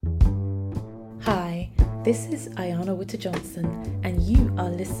This is Ayana Witter-Johnson, and you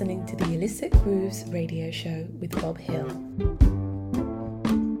are listening to the Illicit Grooves radio show with Bob Hill.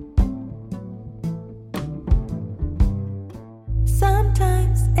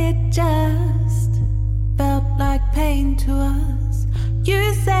 Sometimes it just felt like pain to us.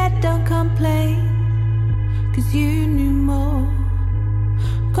 You said don't complain, 'cause you knew more.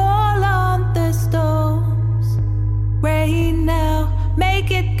 Call on the storms, rain now, make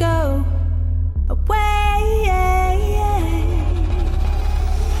it go away.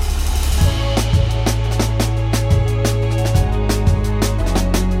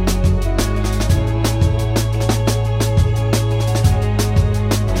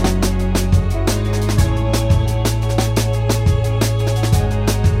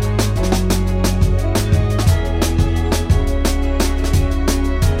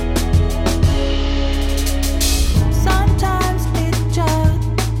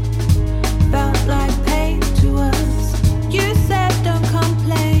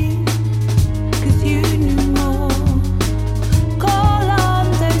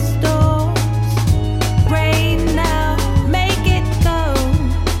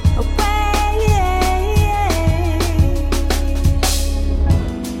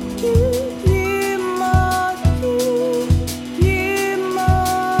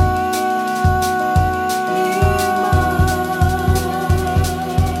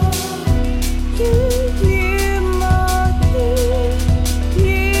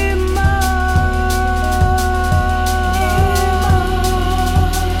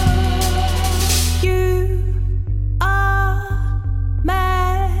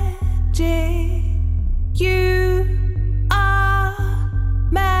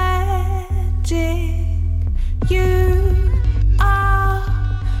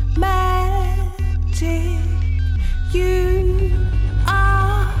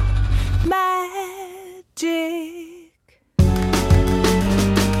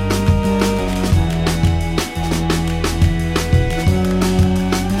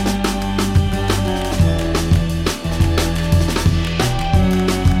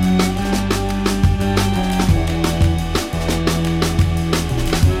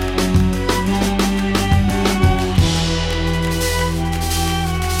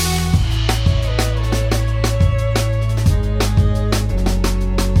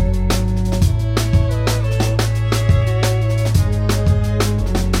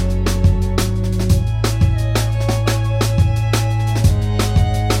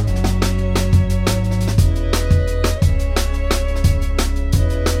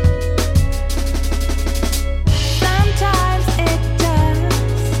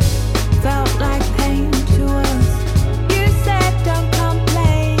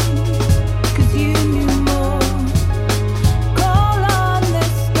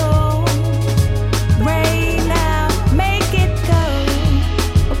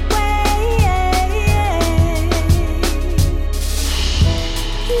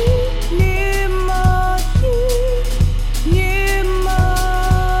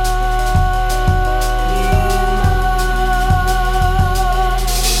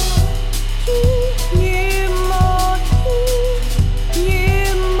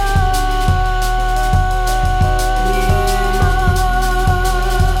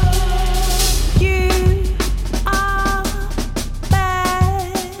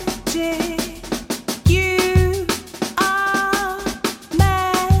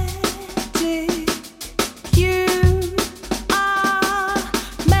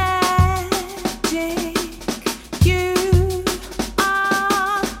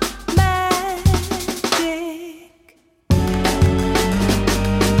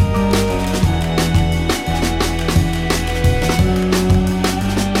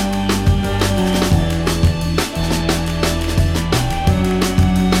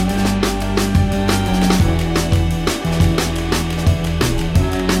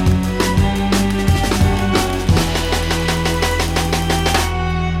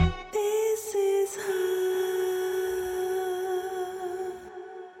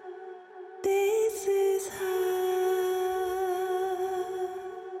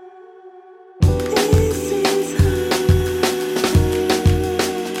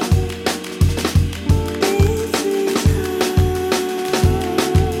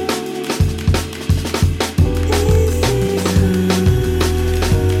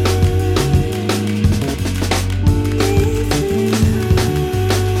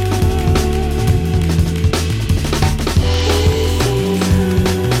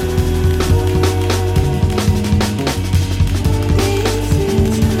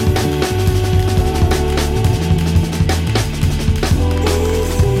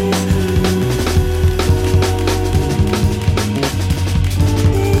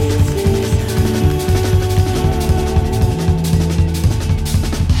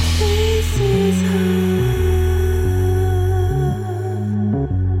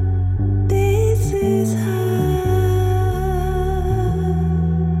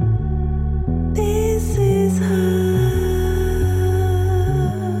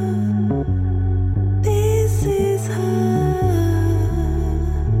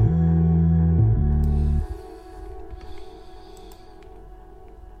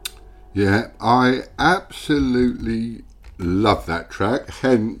 Yeah, I absolutely love that track,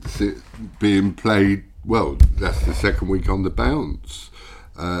 hence it being played, well, that's the second week on the bounce.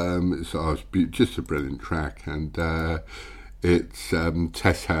 So it's just a brilliant track, and it's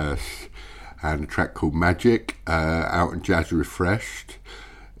Tess Hurst and a track called Magic, out on Jazz Refreshed.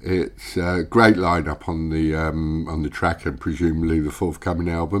 It's a great lineup on the track, and presumably the forthcoming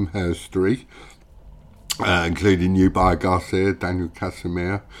album, Herstory, including new by Garcia, Daniel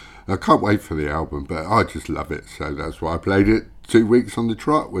Casimir. I can't wait for the album, but I just love it, so that's why I played it 2 weeks on the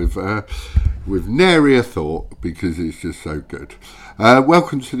trot with nary a thought, because it's just so good.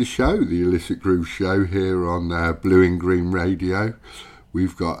 Welcome to the show, the Illicit Groove Show, here on Blue and Green Radio.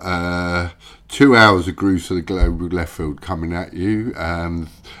 We've got 2 hours of grooves for the global left field coming at you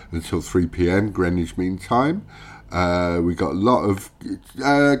until 3 p.m. Greenwich Mean Time. We got a lot of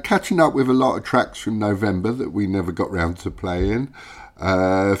catching up with a lot of tracks from November that we never got round to playing.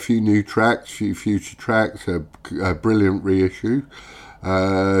 A few new tracks, a few future tracks, a brilliant reissue.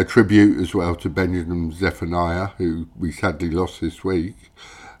 Tribute as well to Benjamin Zephaniah, who we sadly lost this week.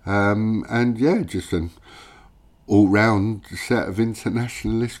 And yeah, just an all-round set of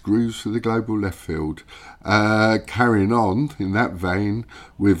internationalist grooves for the global left field. Carrying on in that vein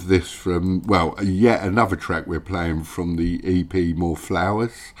with this from, well, yet another track we're playing from the EP More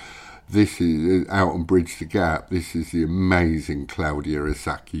Flowers. This is out on Bridge the Gap. This is the amazing Claudia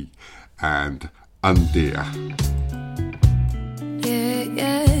Isaki and Undear. Yeah,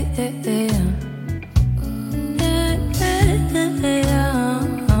 yeah, yeah, yeah.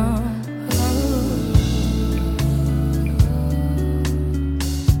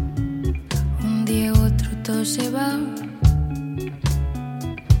 Un día u otro todo se va,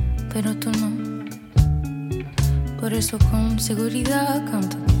 pero tú no. Por eso con seguridad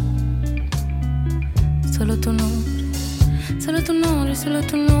canto. Solo tu nombre, solo tu nombre, solo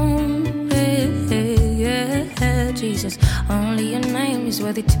tu nombre. Yeah, Jesus, only your name is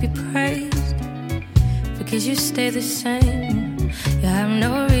worthy to be praised. Because you stay the same, you have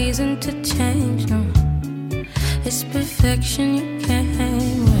no reason to change, no. It's perfection you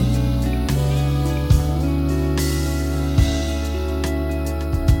came with.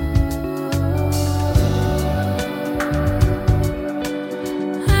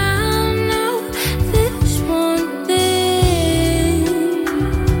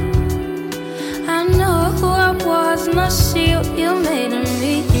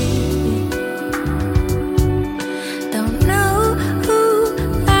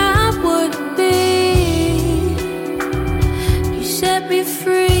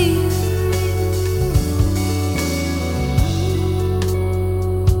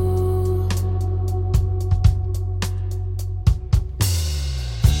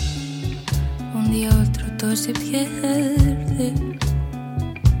 Se pierde,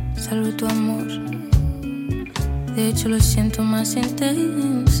 salvo tu amor. De hecho lo siento más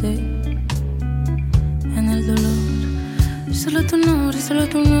intenso en el dolor. Solo tu nombre, solo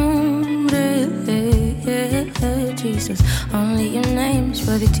tu nombre. Jesus, only your name is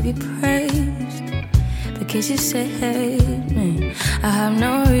worthy to be praised. Because you saved me, I have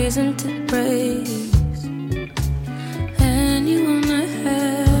no reason to praise anyone I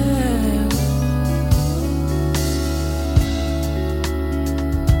have.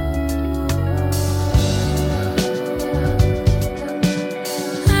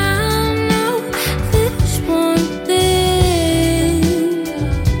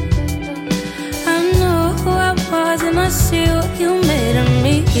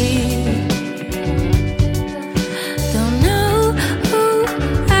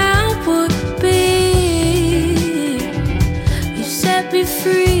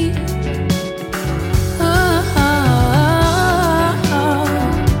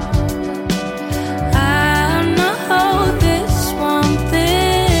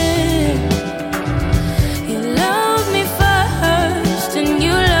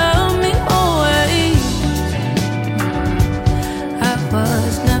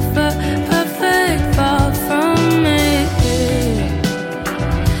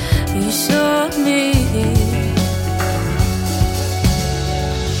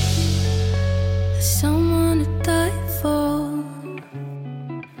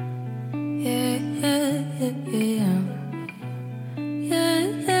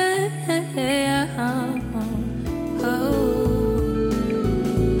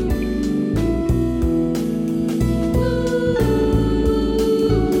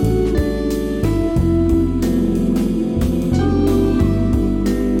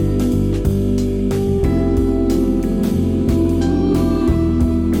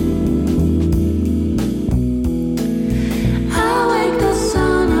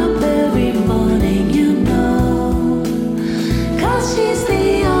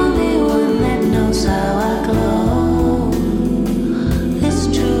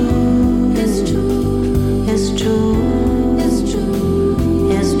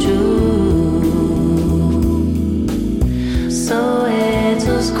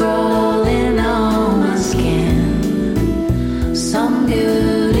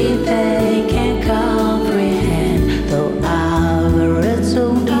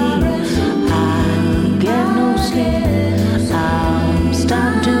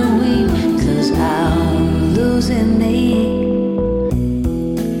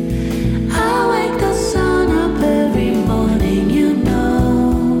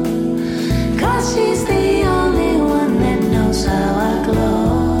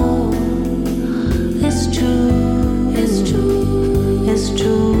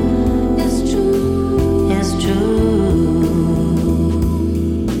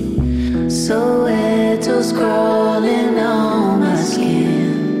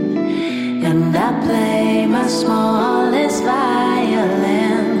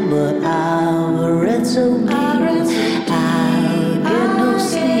 to me. I'll get no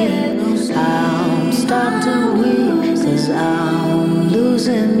sleep. I'll start to weep, 'cause I'm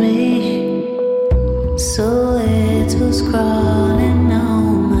losing me. So it was crawling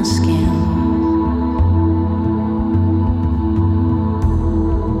on my skin.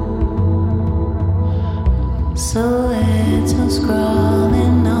 So it was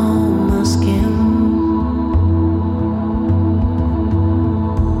crawling on my skin.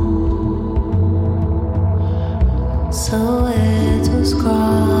 So it was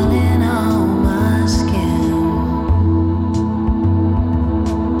crawling on my skin.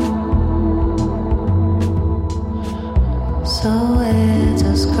 So it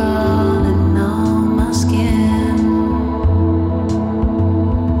was crawling on my skin.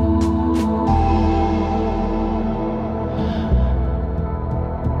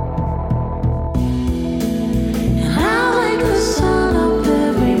 And I wake the sun up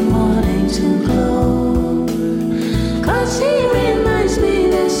every morning to glow, 'cause he reminds me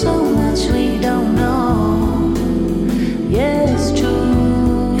there's so much we don't know. Yeah, it's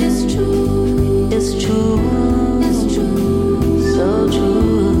true, it's true, it's true, it's true, so true.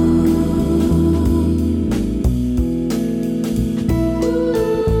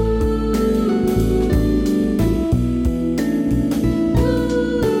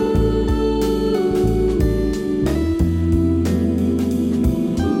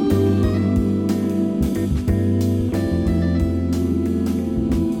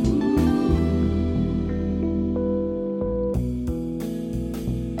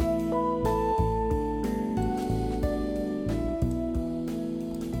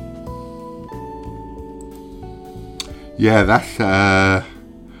 Yeah, that's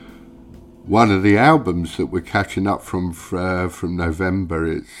one of the albums that we're catching up from November.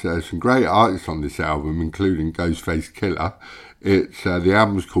 It's some great artists on this album, including Ghostface Killer. It's the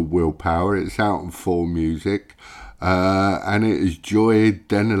album's called Willpower. It's out on 4 Music, and it is Joy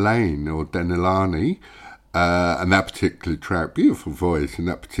Denelani, and that particular track, beautiful voice, and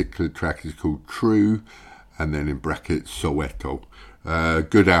that particular track is called True, and then in brackets Soweto.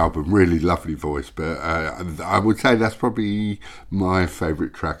 Good album, really lovely voice, but I would say that's probably my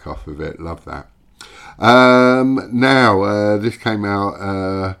favourite track off of it. Love that. Now, this came out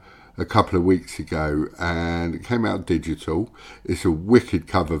a couple of weeks ago, and it came out digital. It's a wicked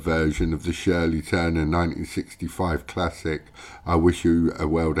cover version of the Shirley Turner 1965 classic, I Wish You a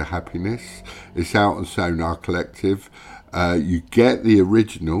World of Happiness. It's out on Sonar Collective. You get the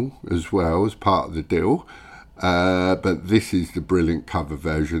original as well as part of the deal. But this is the brilliant cover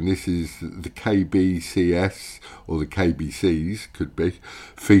version. This is the KBCS, or the KBCs, could be,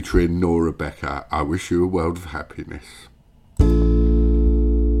 featuring Nora Becker. I Wish You a World of Happiness.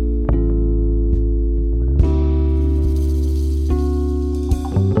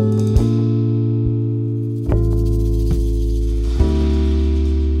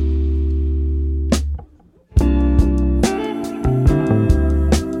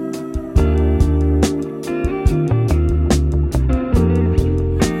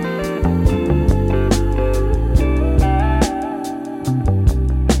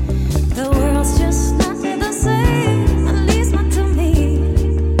 The world's just not the same, at least not to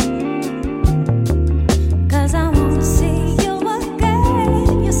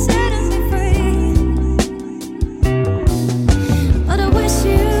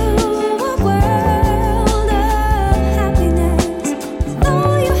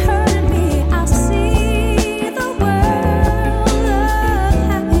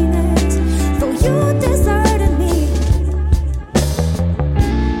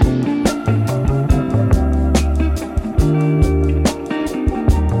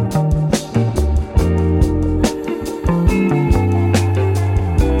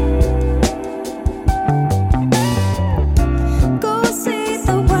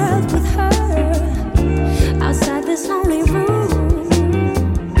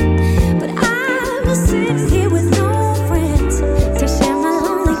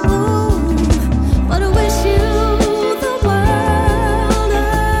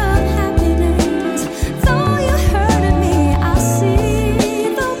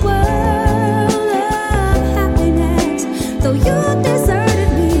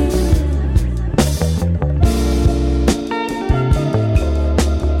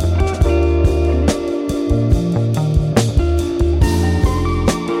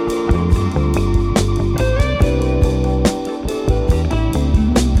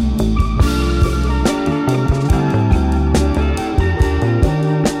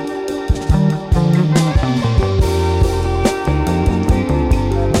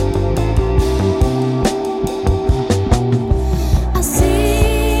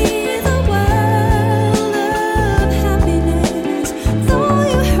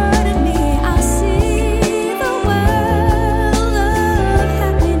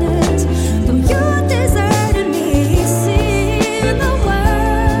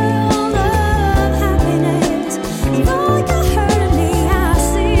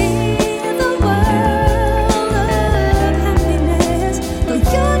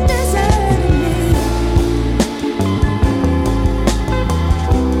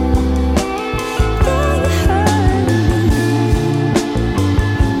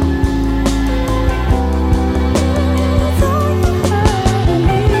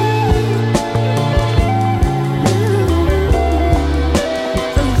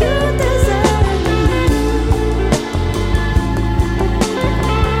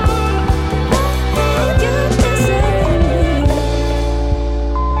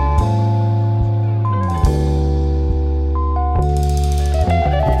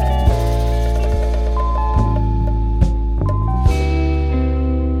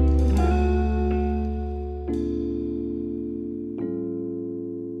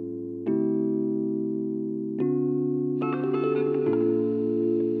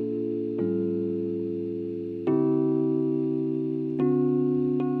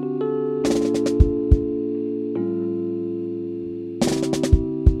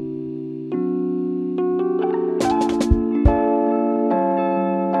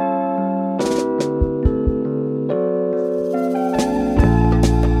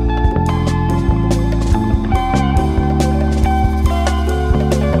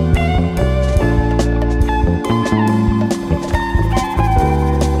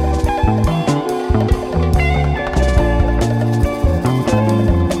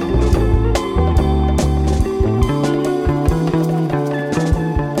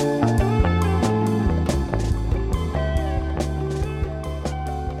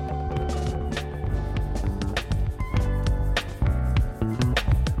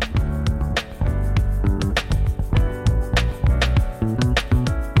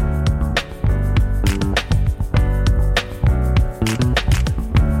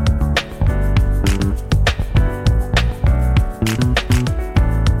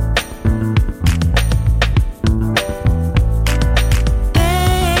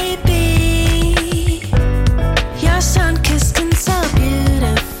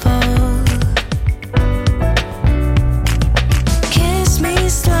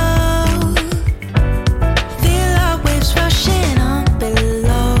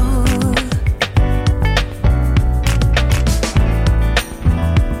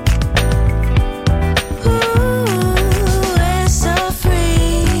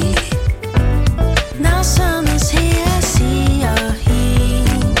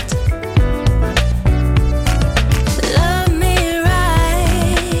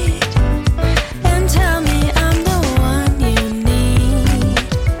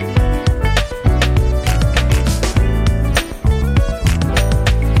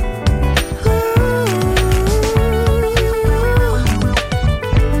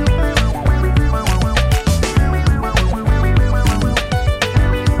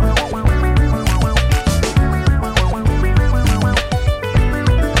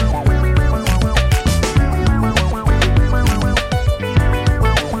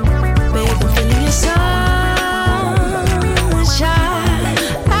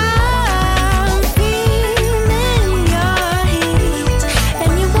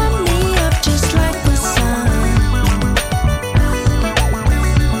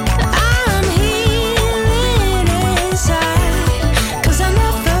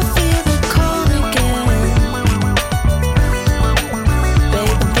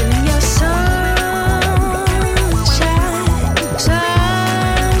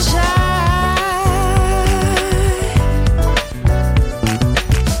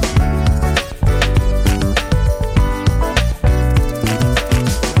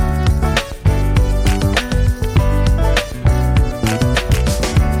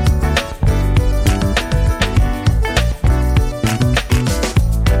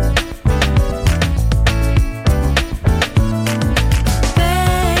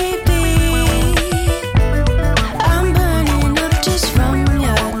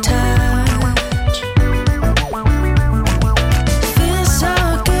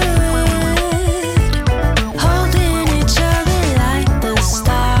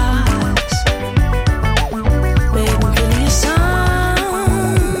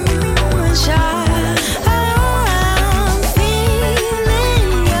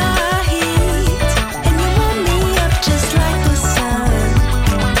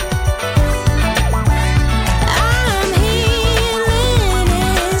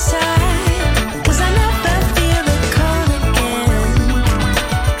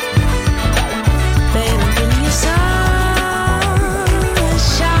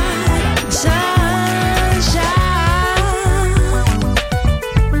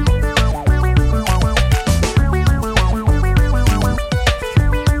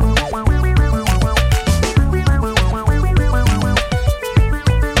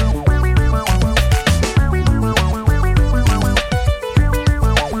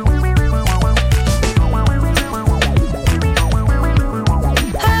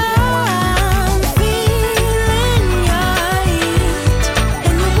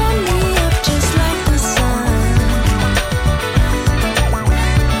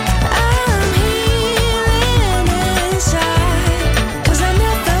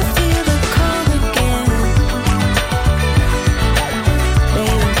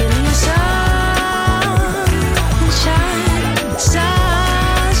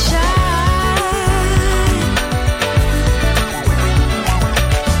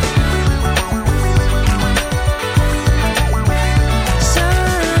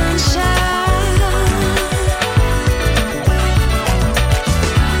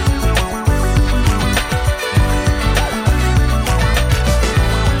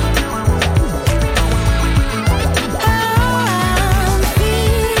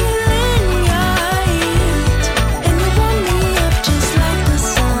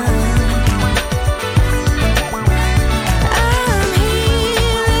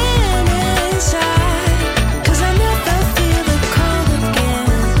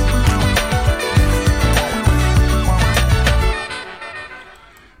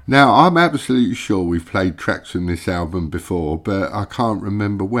Now, I'm absolutely sure we've played tracks from this album before, but I can't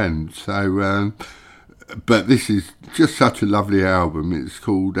remember when. So, but this is just such a lovely album. It's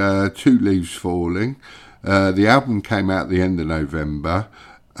called Two Leaves Falling. The album came out at the end of November.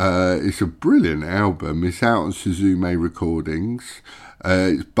 It's a brilliant album. It's out on Suzume Recordings.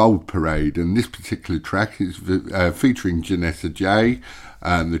 It's Bold Parade, and this particular track is featuring Janessa J,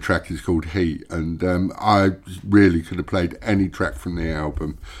 and the track is called Heat. And I really could have played any track from the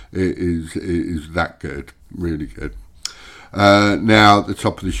album. It is that good, really good. Now, at the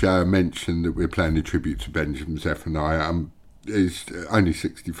top of the show, I mentioned that we're playing a tribute to Benjamin Zephaniah. He's only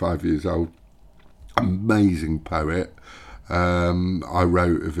 65 years old. Amazing poet. I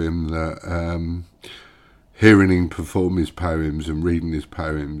wrote of him that hearing him perform his poems and reading his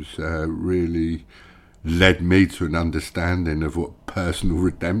poems really led me to an understanding of what personal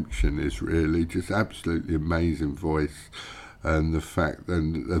redemption is, really. Just absolutely amazing voice. And the fact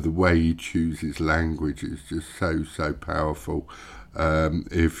that the way he chooses language is just so powerful.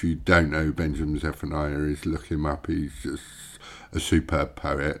 If you don't know who Benjamin Zephaniah is, look him up. He's just a superb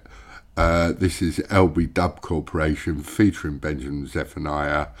poet. This is LB Dub Corporation featuring Benjamin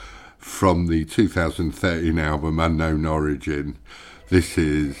Zephaniah from the 2013 album Unknown Origin. This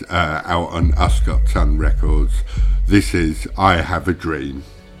is out on Uscott Ton Records. This is I Have a Dream.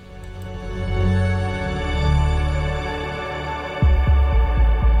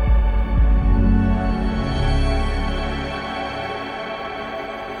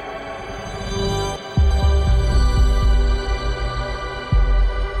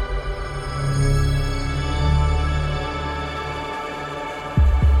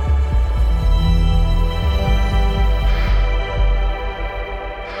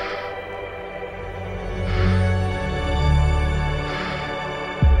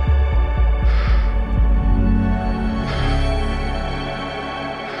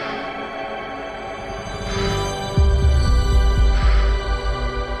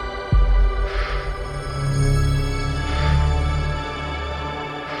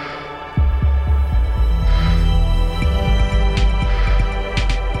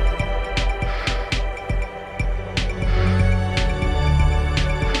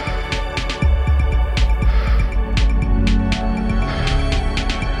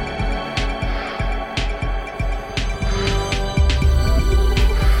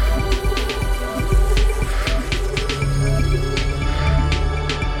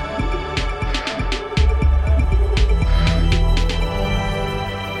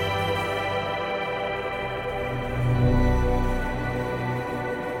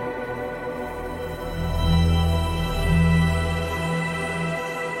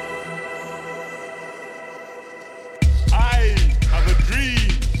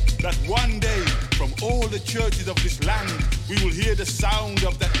 Churches of this land, we will hear the sound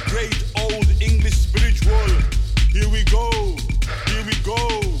of that great old English spiritual. Here we go, here we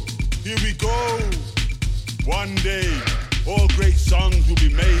go, here we go. One day, all great songs will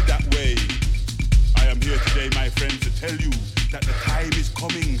be made that way. I am here today, my friends, to tell you that the time is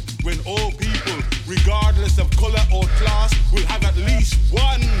coming when all people, regardless of color or class, will have at least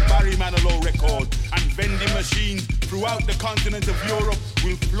one Barry Manilow record, and vending machines throughout the continent of Europe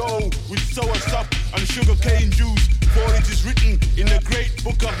will flow with soursop and sugarcane juice, for it is written in the great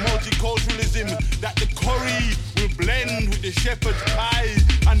book of multiculturalism that the curry will blend with the shepherd's pie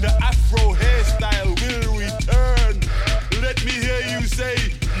and the afro hairstyle will return. Let me hear you say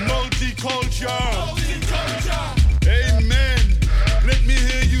multiculture. Multiculture. Amen. Let me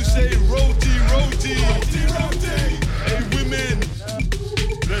hear you say roti, roti. Roti, roti. Hey women,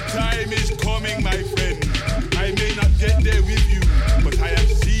 the time is coming, my friend. I may not get there with you, but I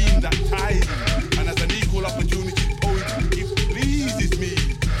have seen that time. And as an equal opportunity poet, it pleases me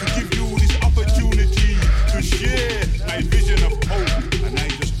to give you this opportunity to share my vision of hope.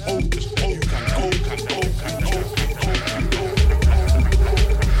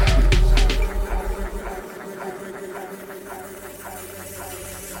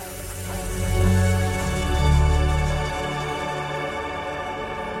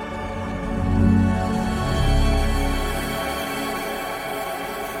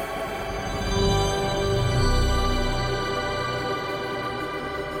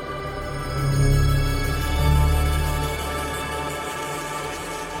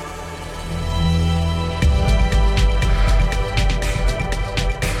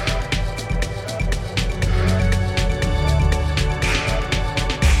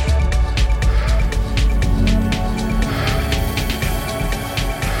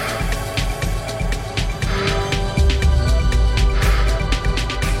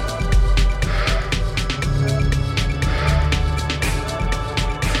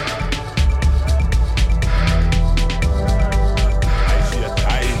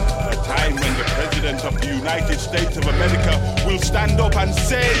 States of America will stand up and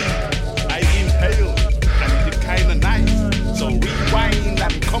say, I inhaled and it kinda nice, so rewind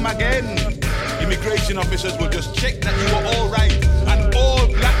and come again. Immigration officers will just check that you are all right, and all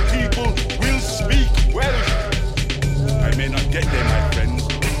black people will speak Welsh. I may not get there, my friends,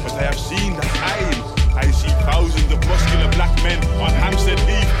 but I have seen the time. I see thousands of muscular black men on Hampstead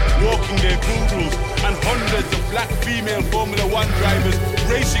Heath walking their poodles, and hundreds of black female Formula One drivers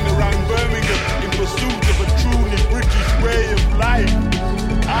racing around Birmingham in pursuit of a truly British way of life.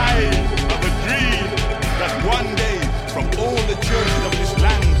 I have a dream that one day, from all the churches of this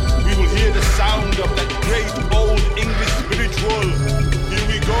land, we will hear the sound of that great old English spiritual. Here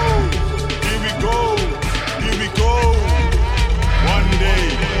we go, here we go, here we go. One day,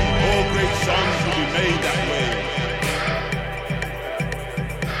 all great songs will be made that way.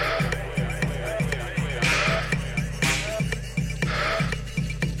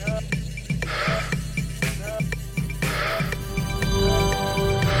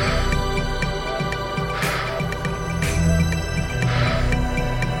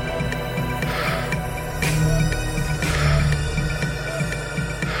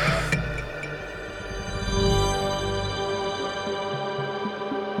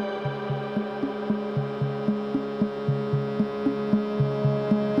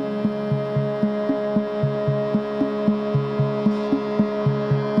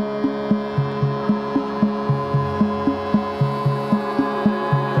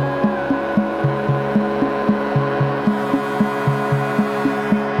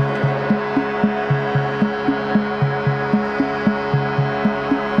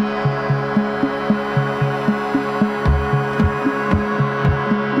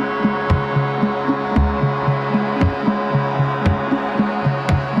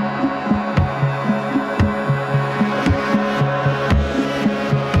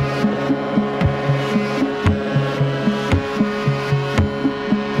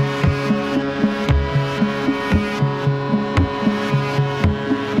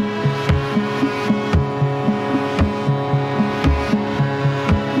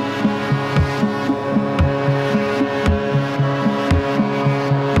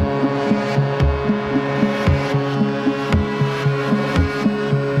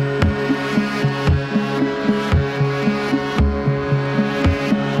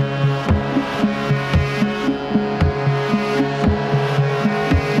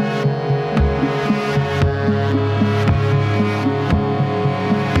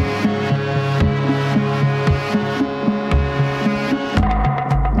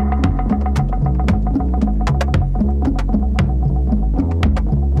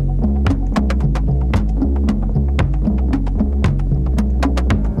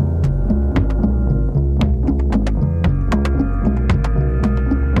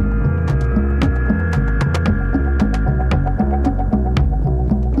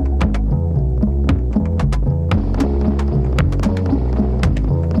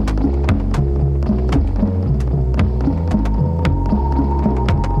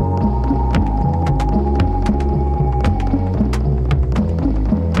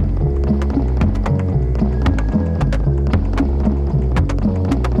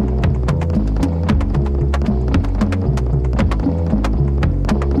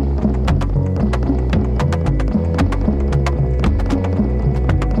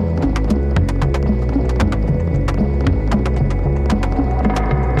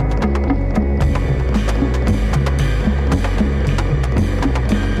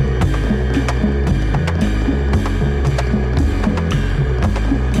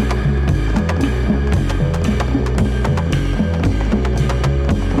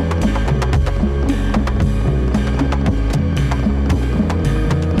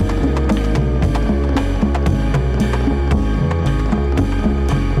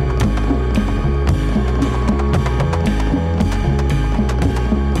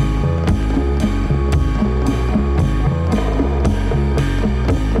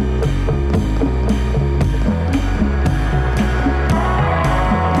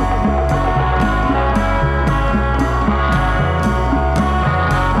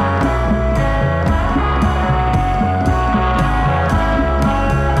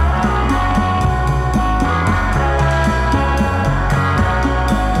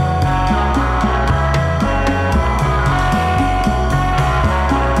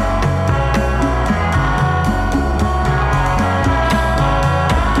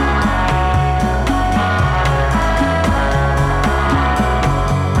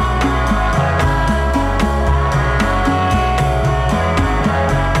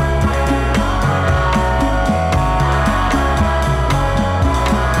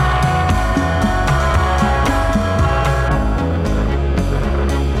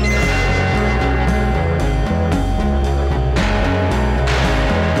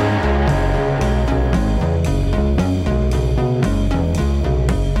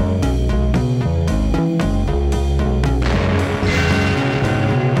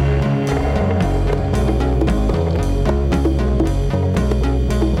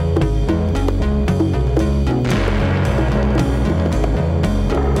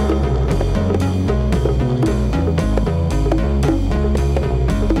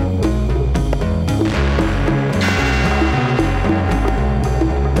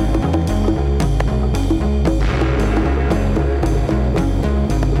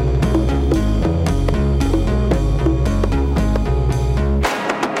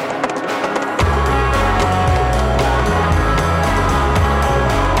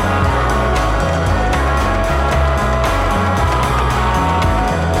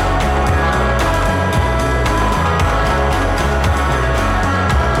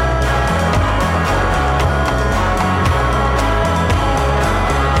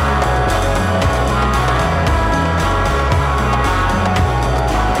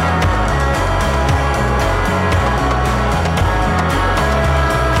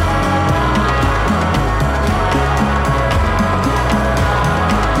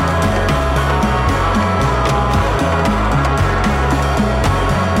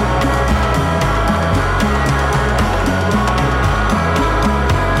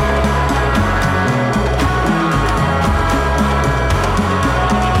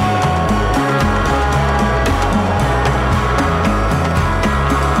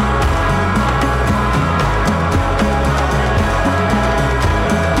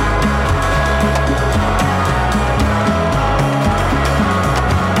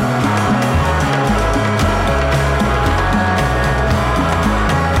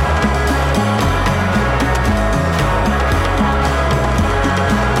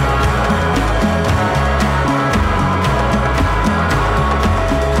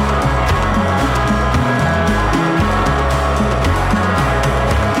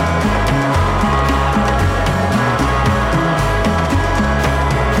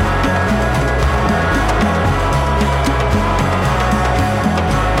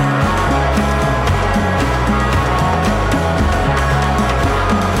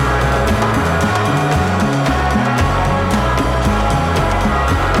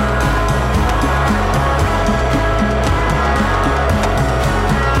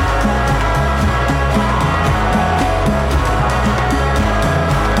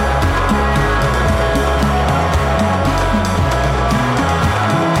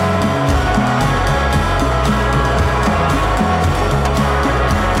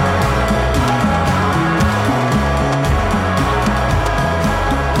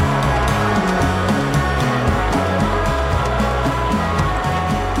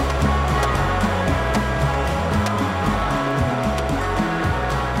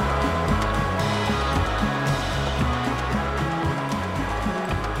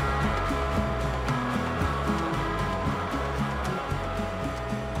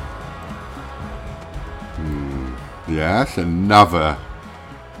 Yeah, that's another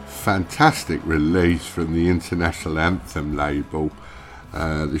fantastic release from the International Anthem label,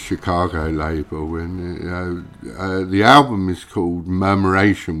 the Chicago label, and the album is called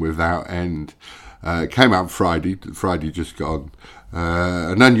Murmuration Without End. It came out Friday just gone,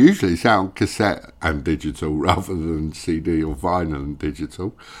 and unusually it's out on cassette and digital rather than CD or vinyl and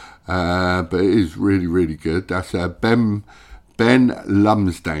digital, but it is really, really good. That's Ben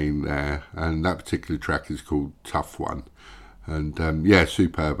Lumsdaine there, and that particular track is called Tough One. And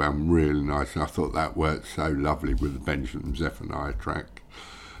superb album, really nice. And I thought that worked so lovely with the Benjamin Zephaniah track.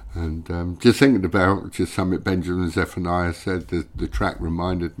 And just thinking about just something Benjamin Zephaniah said, the track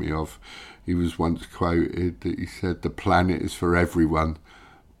reminded me of, he was once quoted that he said, "The planet is for everyone,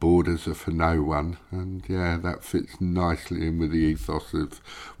 borders are for no one." And yeah, that fits nicely in with the ethos of,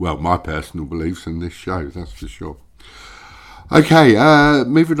 well, my personal beliefs in this show, that's for sure. Okay,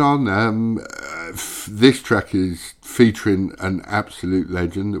 moving on. This track is featuring an absolute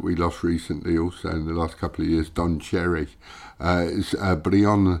legend that we lost recently, also in the last couple of years, Don Cherry. It's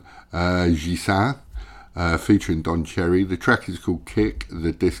Brion Gissin, featuring Don Cherry. The track is called Kick,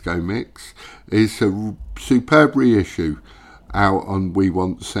 the Disco Mix. It's a superb reissue out on We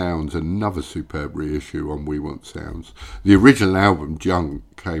Want Sounds, another superb reissue on We Want Sounds. The original album, Junk,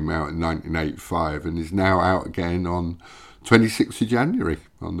 came out in 1985 and is now out again on 26th of January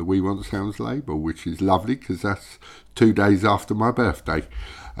on the We Want Sounds label, which is lovely because that's 2 days after my birthday.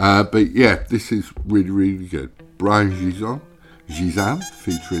 But yeah, this is really, really good. Brian Gissin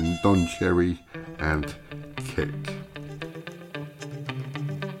featuring Don Cherry and Kick.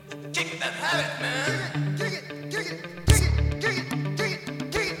 Kick that habit, man. Kick it, kick it, kick it, kick it, kick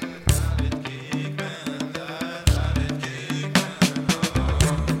it, kick it.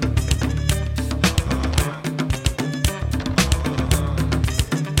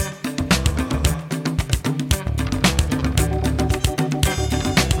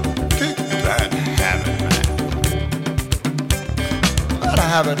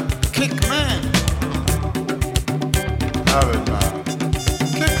 Habit, kick man. Habit, man.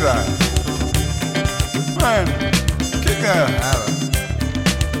 Kick that. Man, kick that habit.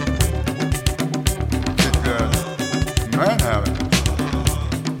 Kick that. Man habit.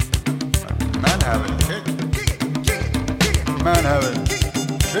 Man habit, kick. Man habit,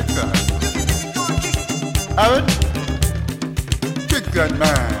 kick that. Habit, kick that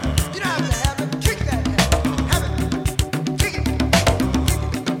man.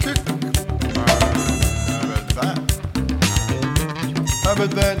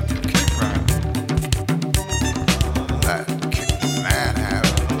 But that kick man, that kick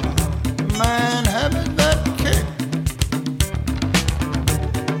man habit, that kick.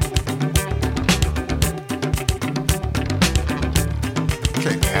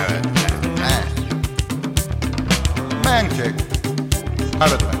 Kick habit, man kick,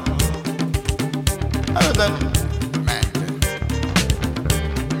 habit that man kick,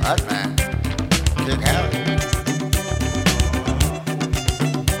 that man kick habit.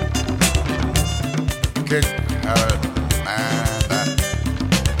 Kick, habit, man, that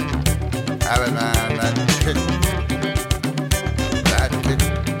habit, man, that kick,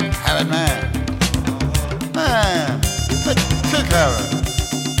 habit, man, that kick, habit.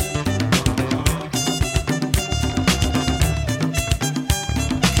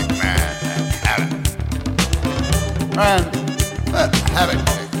 Kick, man, that habit, man, that habit.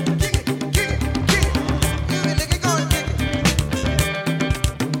 Kick it,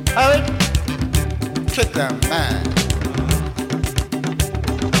 habit. Kick that man.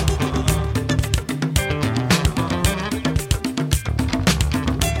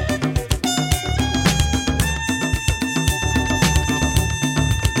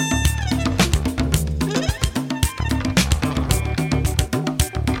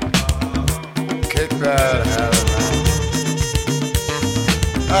 Kick that habit, man.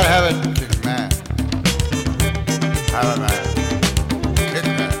 I have it, kick man. Habit, man.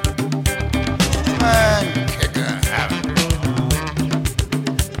 Man, kick that habit.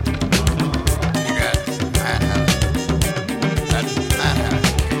 You got man habit. That's man habit.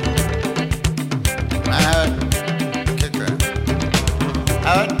 Man habit. Kick that.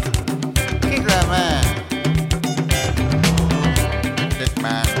 Habit. Kick that man. Kick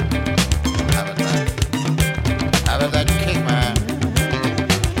man. Habit that. Habit that kick man.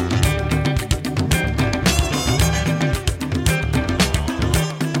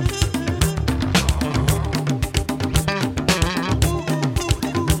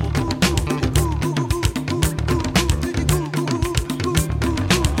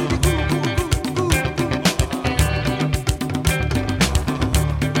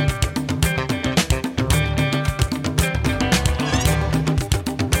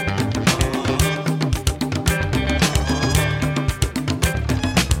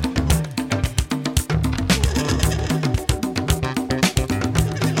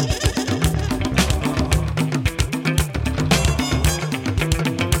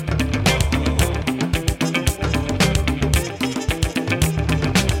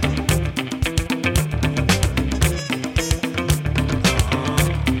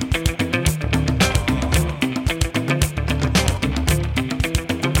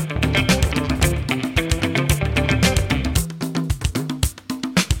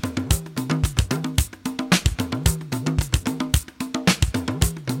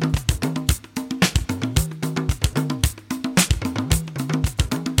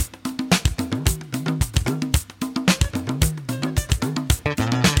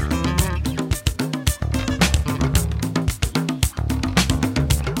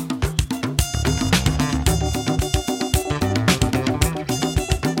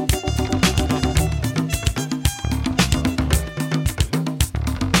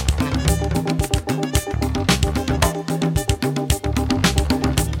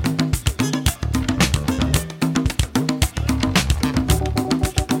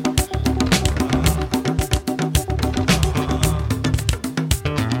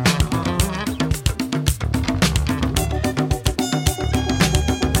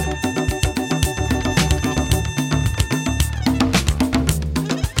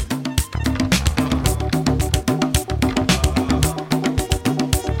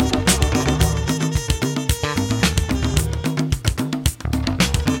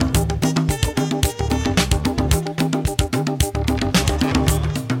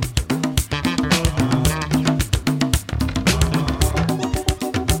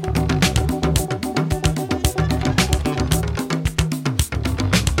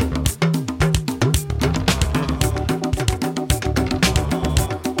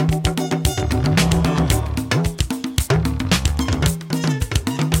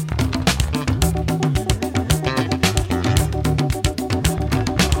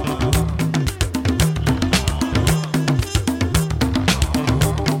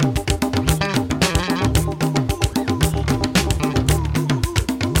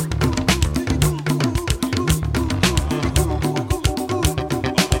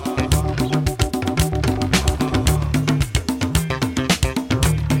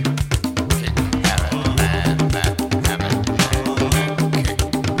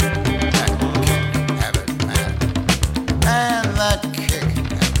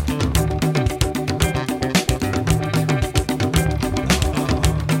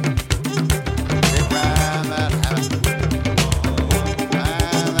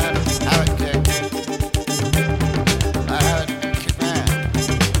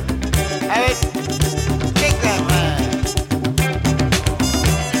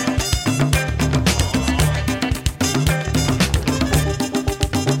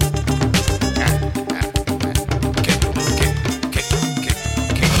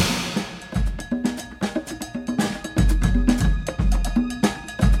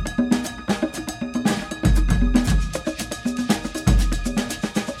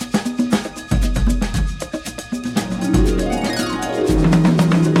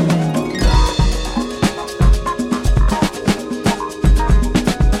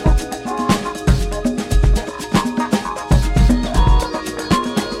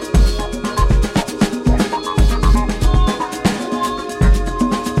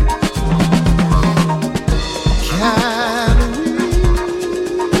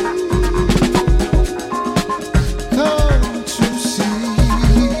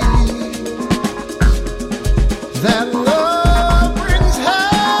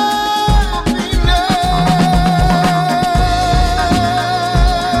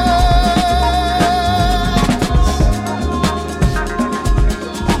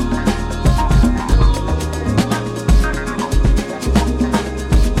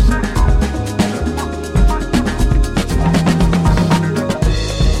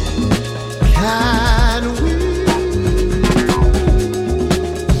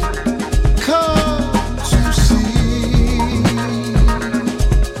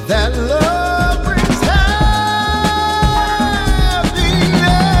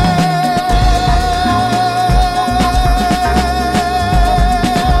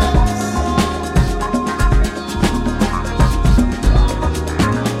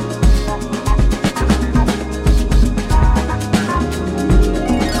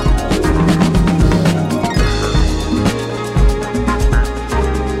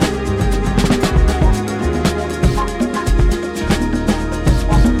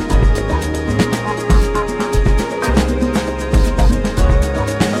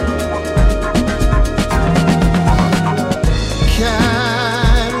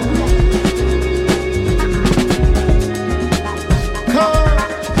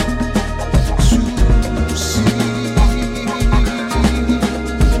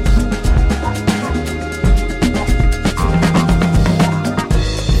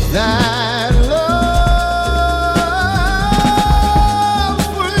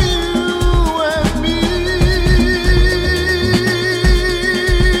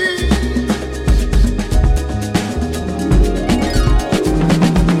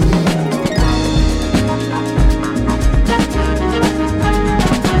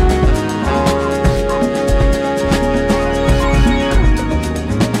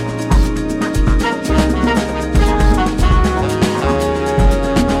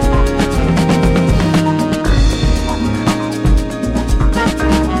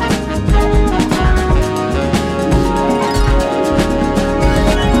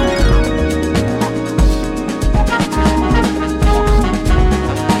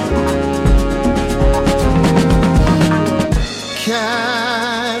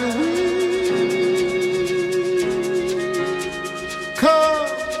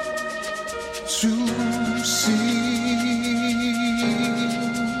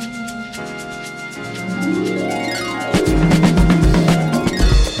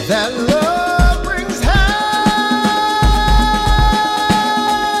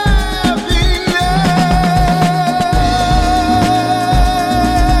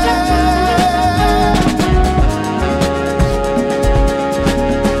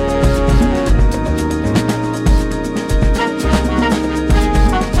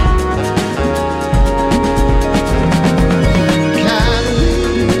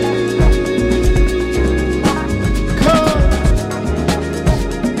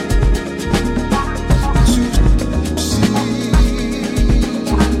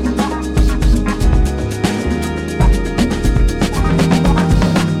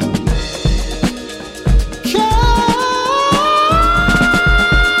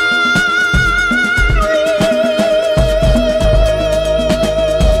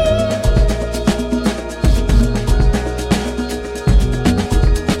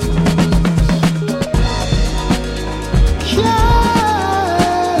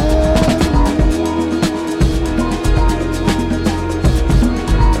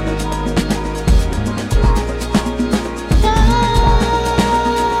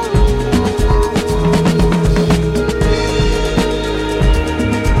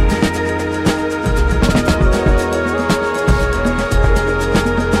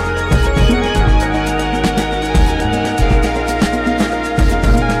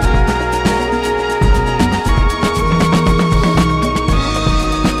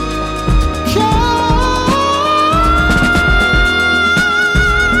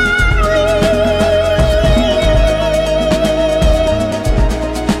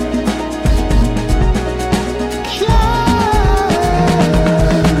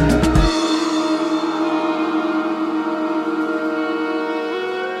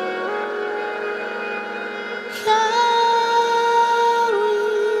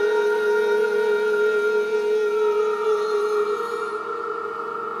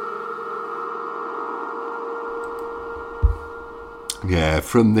 Yeah,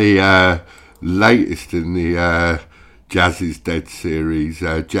 from the latest in the Jazz is Dead series,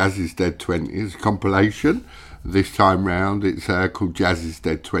 Jazz is Dead 20 is a compilation. This time round, it's called Jazz is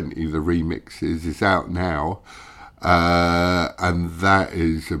Dead 20, the remixes. It's out now. And that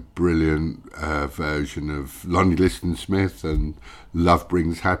is a brilliant version of Lonnie Liston Smith and Love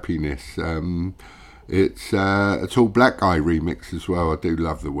Brings Happiness. It's a Tall Black Guy remix as well. I do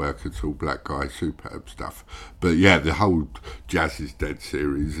love the work of Tall Black Guy, superb stuff. But yeah, the whole Jazz is Dead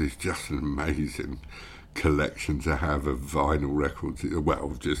series is just an amazing collection to have of vinyl records,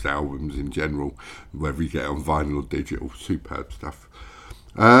 well, just albums in general, whether you get on vinyl or digital, superb stuff.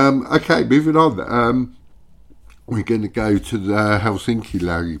 Okay, moving on. We're going to go to the Helsinki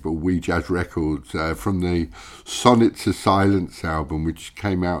label, We Jazz Records, from the Sonnet to Silence album, which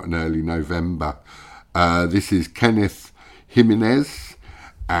came out in early November. This is Kenneth Jimenez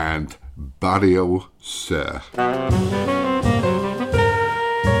and Barrio Sir.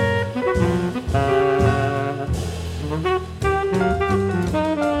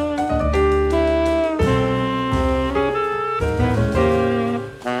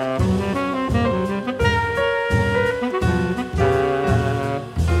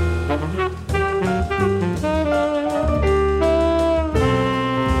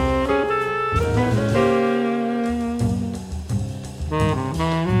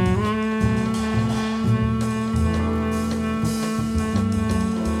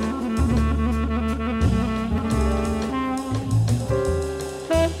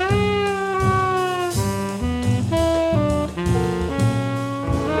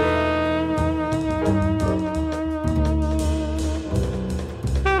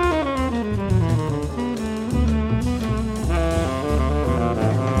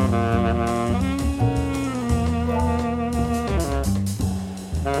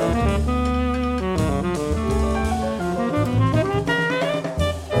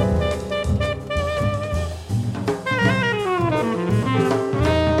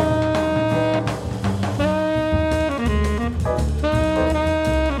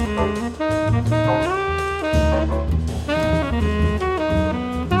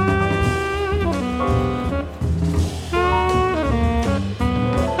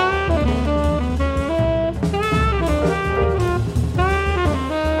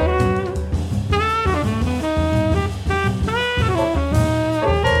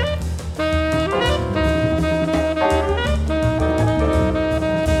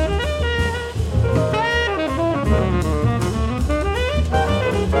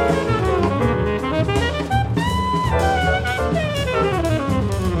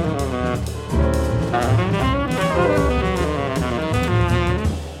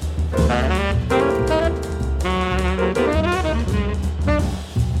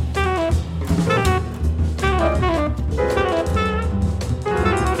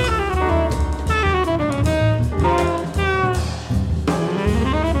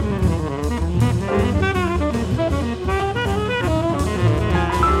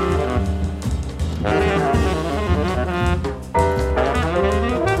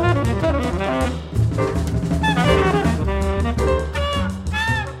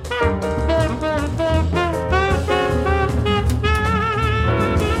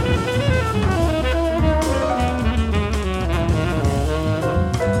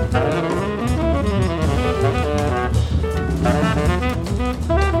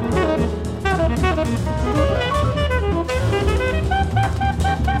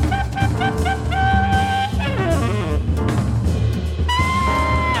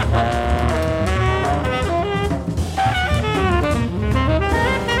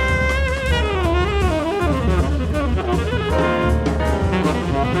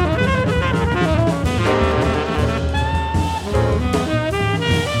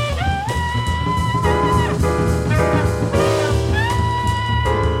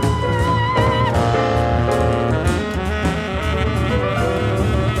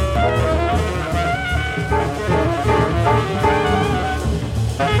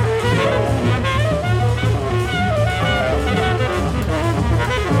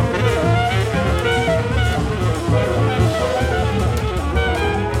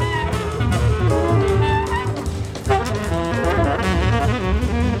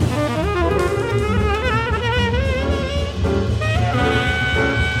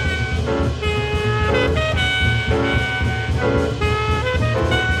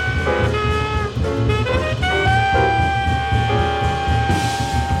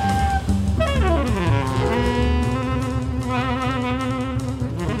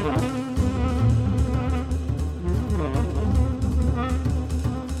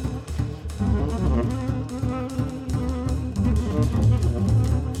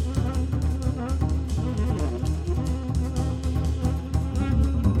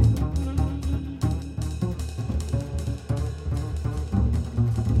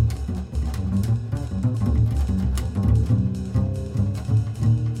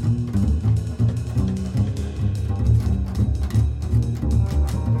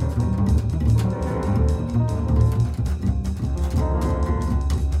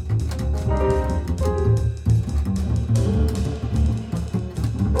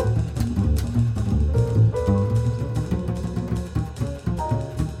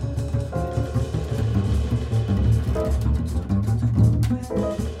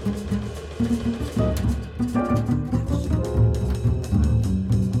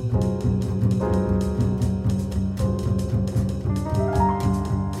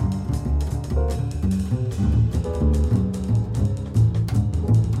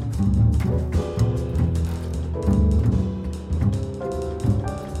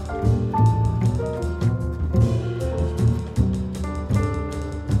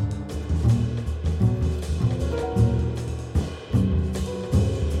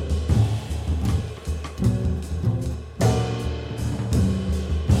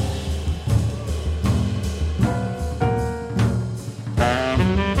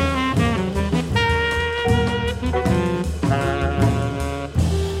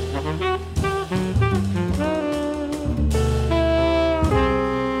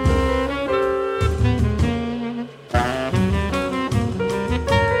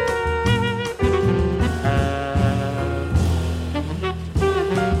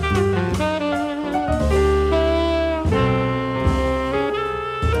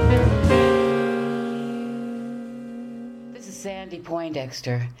 Randy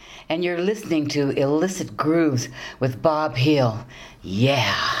Poindexter, and you're listening to Illicit Grooves with Bob Hill.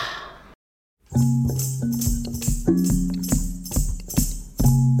 Yeah.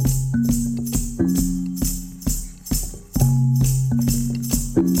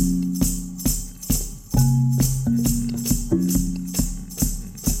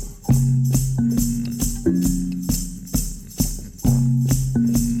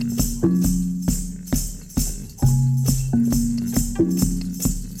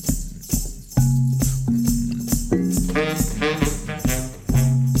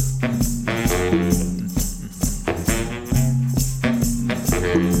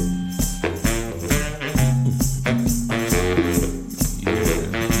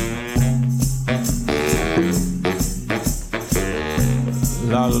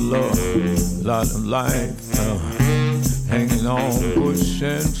 Life hanging on, push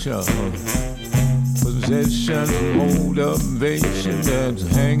and shove. Possession, motivation that's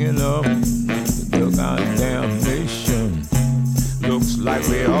hanging up. The goddamn nation looks like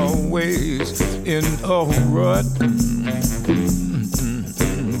we're always in a rut.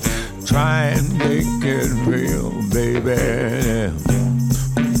 Try and make it real, baby.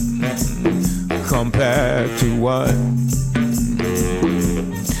 Compared to what?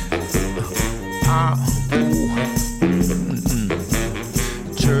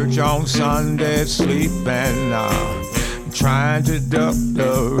 Church on Sunday, sleeping, trying to duck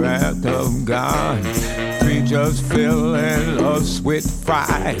the wrath of God. Preachers filling us with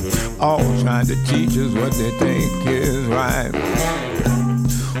pride, all trying to teach us what they think is right.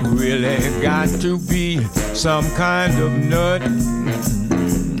 Really got to be some kind of nut.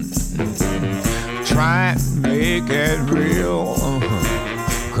 Try and make it real.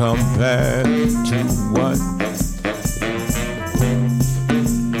 Compared to what?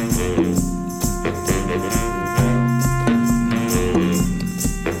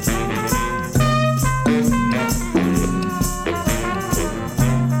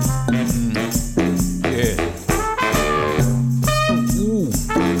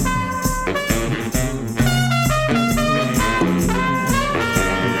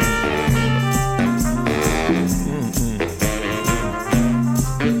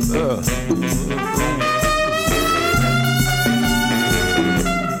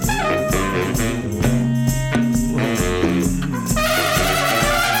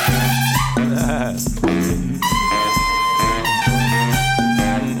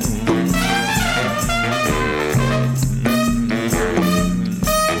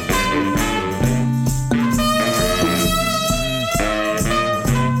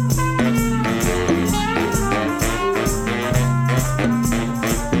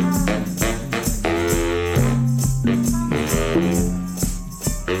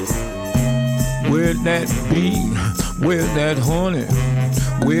 That bee, where's that honey?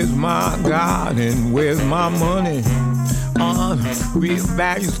 Where's my God and where's my money? Real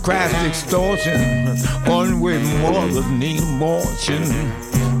values crash extortion, one-way mothers need abortion.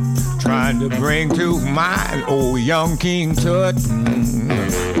 Trying to bring to mind old young King Tut.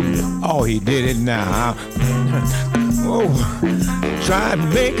 Oh, he did it now. Oh, try and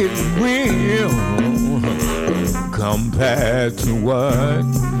make it real. Compared to what?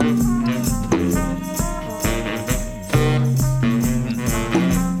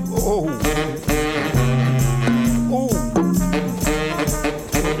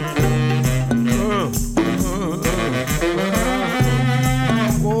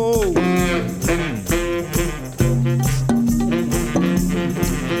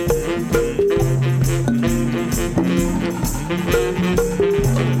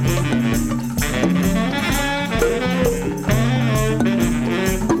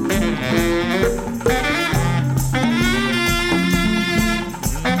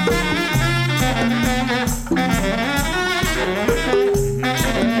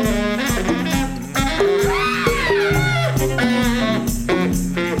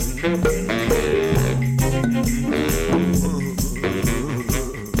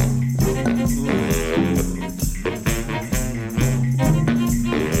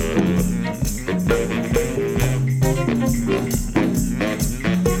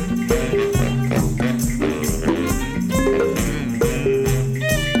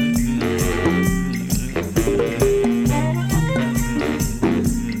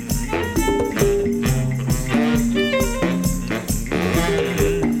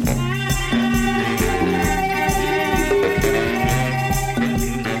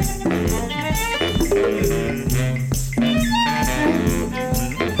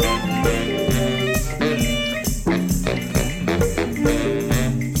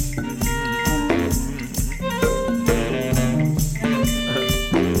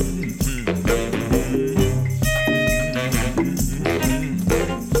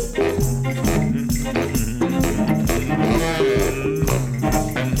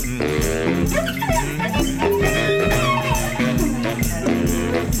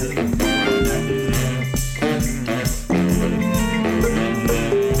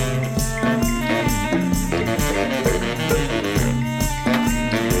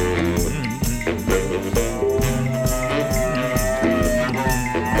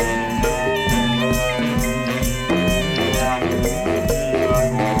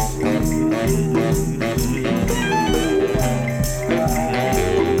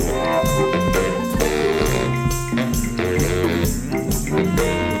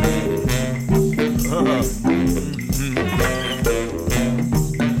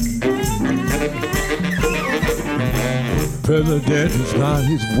 president has got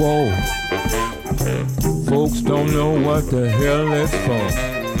his wall. Folks don't know what the hell it's for.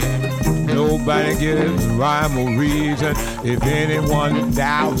 Nobody gives rhyme or reason. If anyone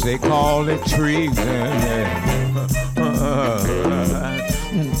doubts, they call it treason.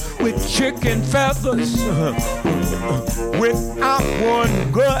 With chicken feathers, without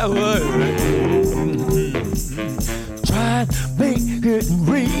one good. Try to make it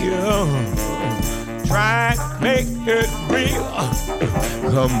real. Try to make it real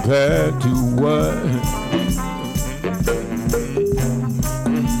compared to what?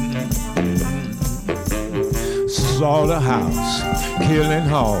 Slaughterhouse, killing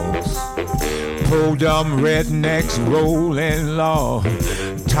hogs, poor dumb rednecks rolling law,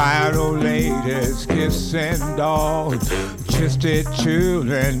 tired old ladies kissing dogs, twisted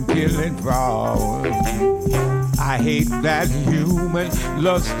children killing frogs. I hate that human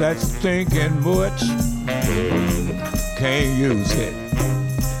lust that's thinking much. Can't use it.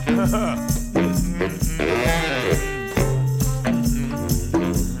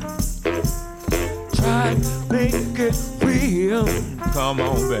 Try to make it real. Come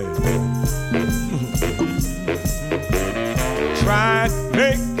on, baby. Try to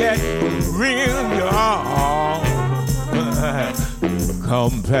make it real, y'all.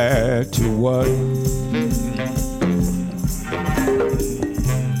 Compared to what?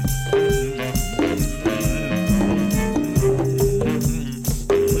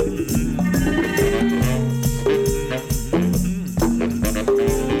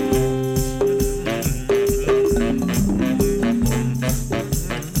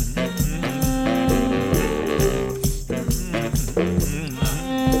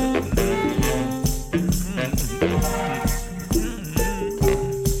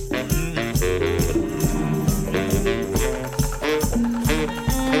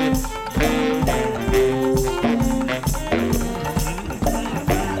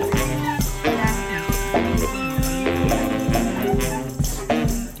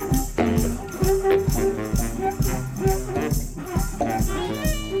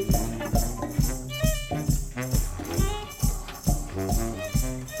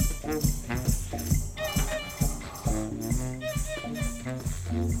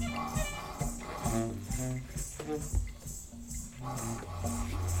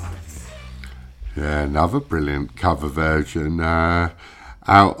 Yeah, another brilliant cover version out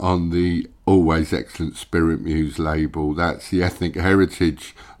on the always excellent Spirit Muse label. That's the Ethnic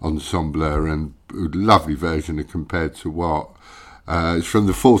Heritage Ensemble, and a lovely version of Compared to What. It's from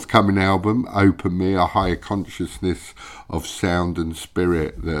the forthcoming album, Open Me, a higher consciousness of sound and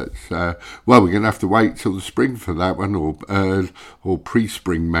spirit. That's well, we're going to have to wait till the spring for that one, or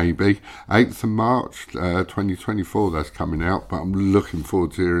pre-spring maybe. 8th of March 2024, that's coming out, but I'm looking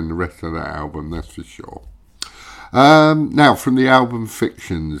forward to hearing the rest of that album, that's for sure. Now, from the album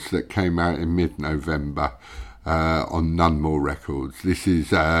Fictions that came out in mid-November on None More Records, this is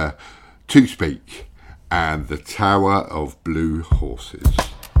To Speak and the Tower of Blue Horses.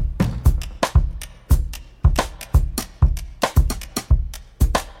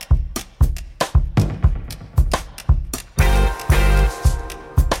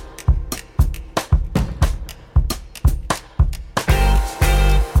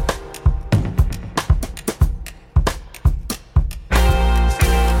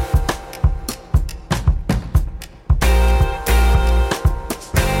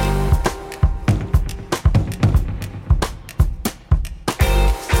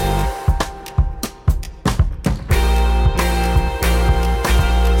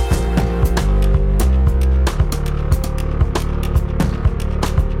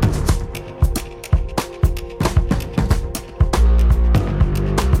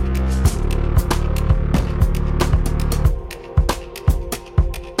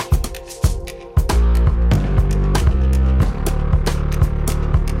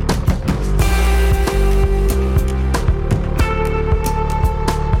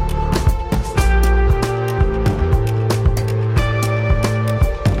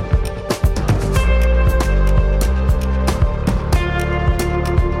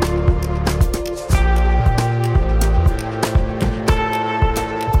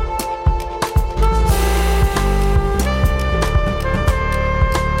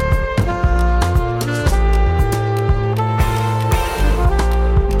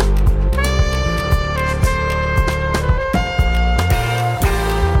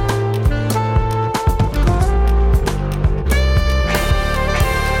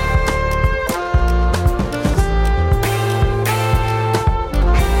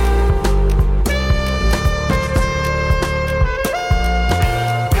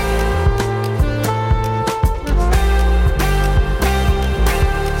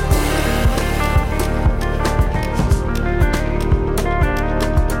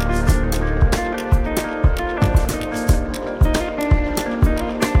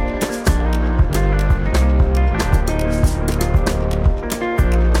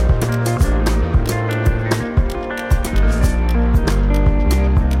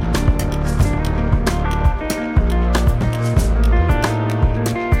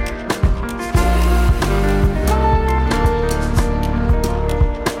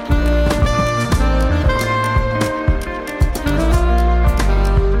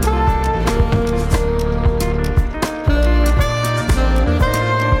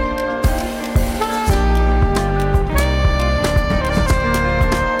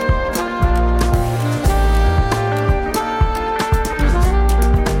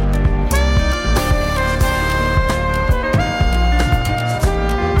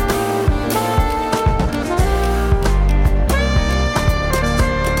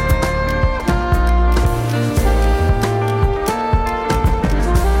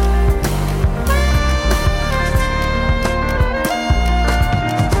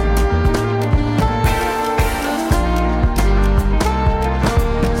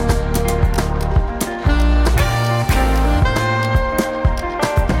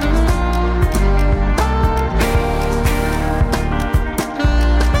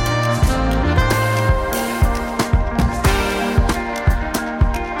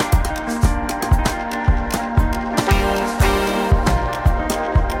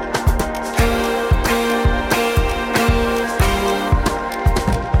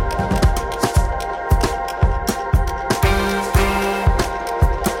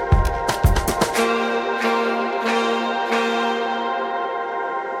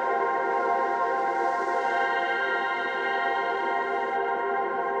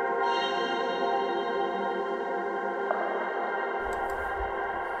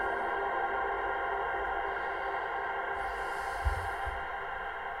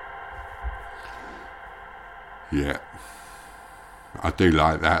 Yeah. I do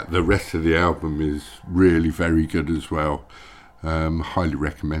like that. The rest of the album is really very good as well. Highly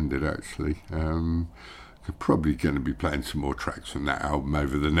recommended, actually. Probably going to be playing some more tracks from that album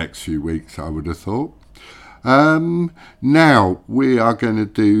over the next few weeks, I would have thought. Now we are going to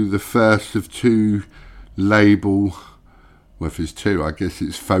do the first of two label, well, if it's two, I guess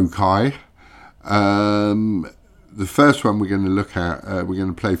it's Foci. The first one we're going to look at, we're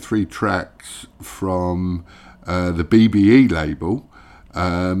going to play 3 tracks from the BBE label.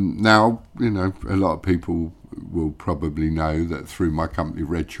 Now, you know, a lot of people will probably know that through my company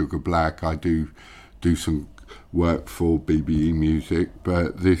Red Sugar Black, I do some work for BBE Music,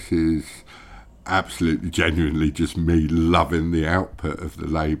 but this is absolutely genuinely just me loving the output of the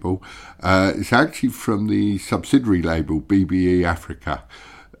label. It's actually from the subsidiary label BBE Africa.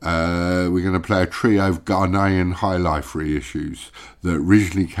 We're going to play a trio of Ghanaian high life reissues that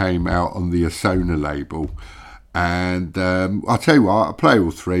originally came out on the Asona label, and I'll tell you what, I'll play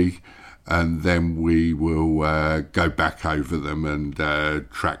all 3 and then we will go back over them and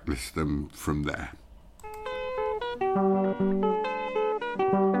track list them from there.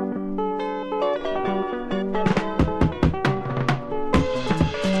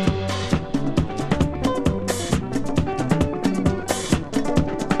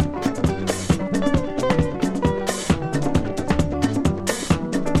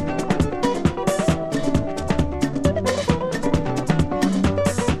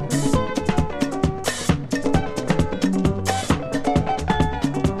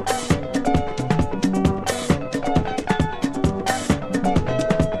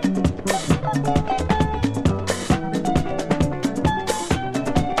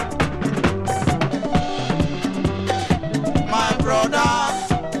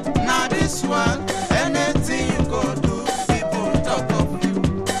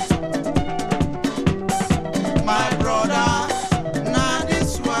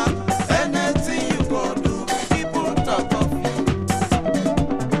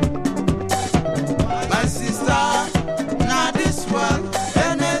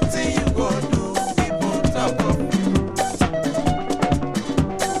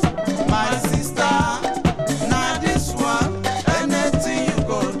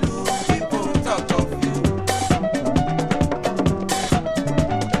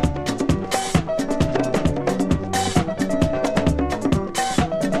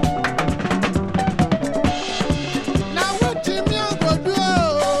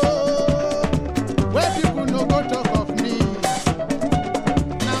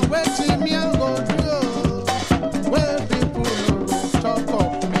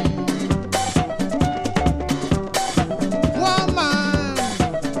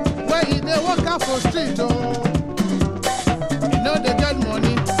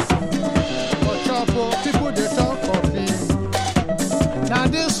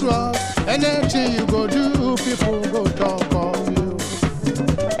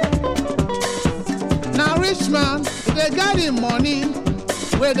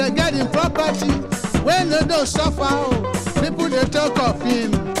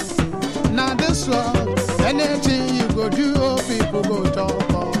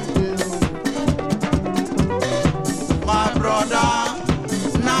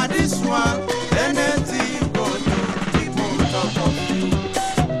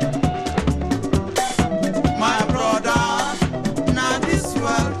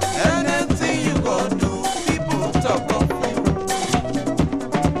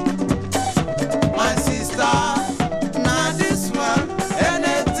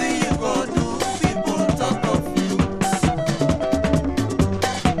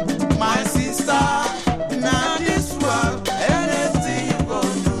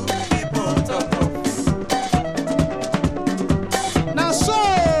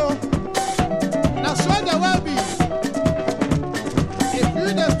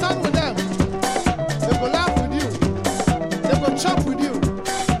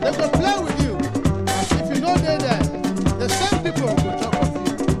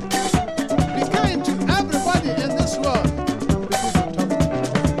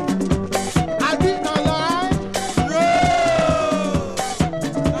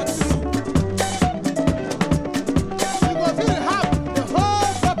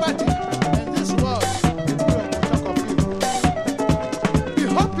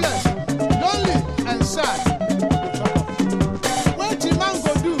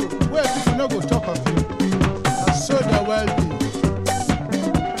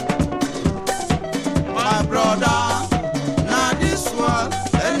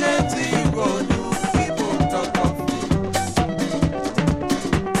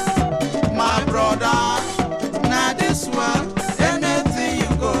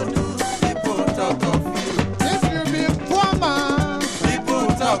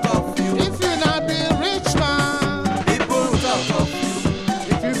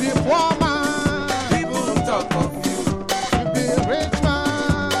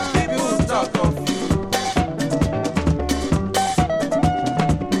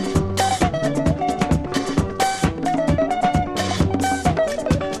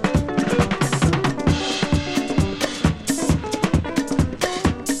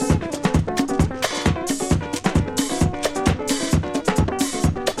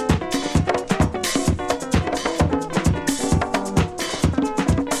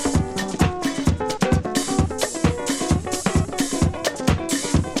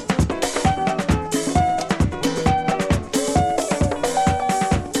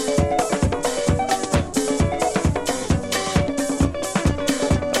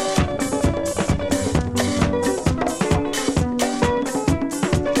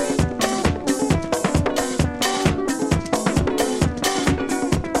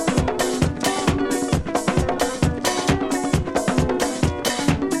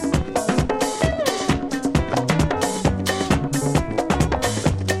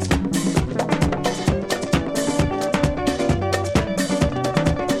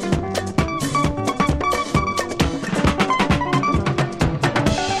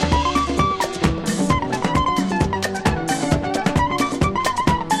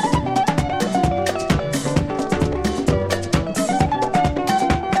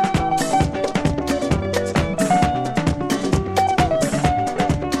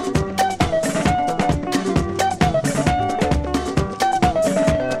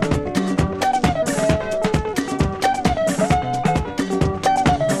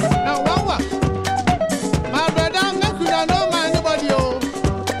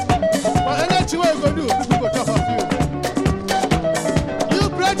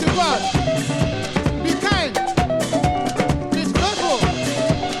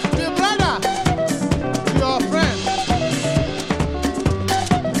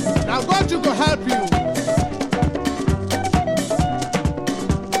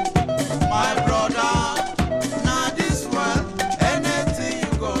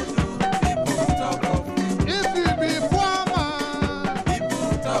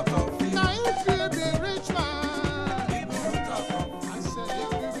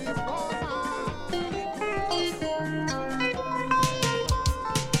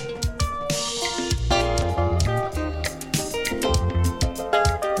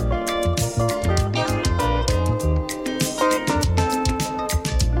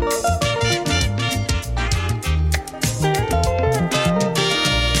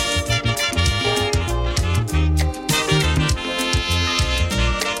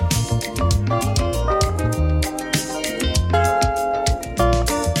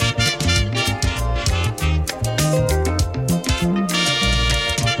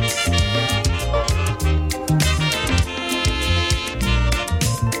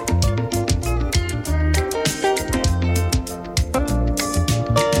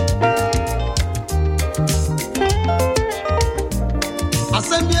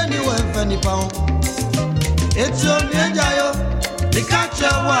 Assembly anywhere for any pound. It's your Niayo, the catcher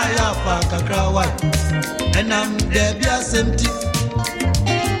wire for Kakra white, and I'm there be a empty.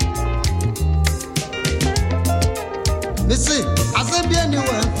 Missy, Assembly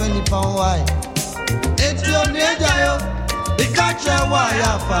anywhere for any pound. Why? It's your Niayo, the catcher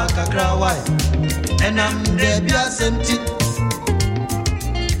wire for Kakra white, and I'm there be a empty.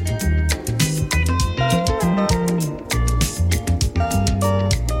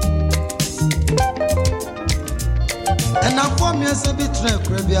 And I form you a bit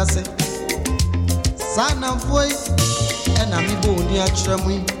trebiase. Son of boy, and I'm a bone near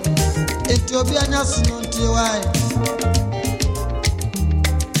Tremui. Ethiopia National TY.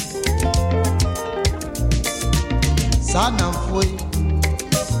 Son of boy,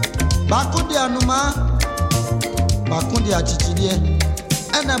 Bakundi Anuma, Bakundi Achichidie,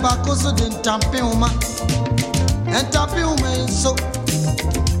 and a Bakoso didn't Tampiuma, and Tampiuma so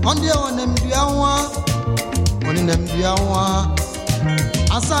on the one and in them biawa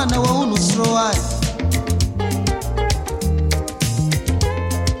asa na wa unu sro ai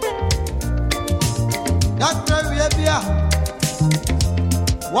doctor we bia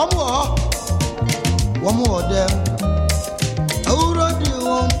womo dem awuro di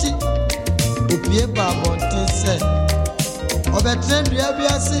wonti opie babo tese obetre bia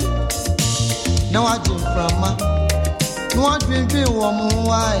bia si na wa jin frama no wa dwinwi wo mo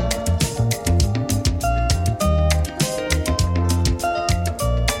wai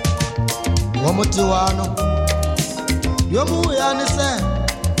Wamotiwano Yomu yani se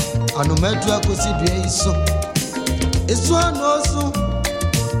Anumetu akusidwe iso Isu anosu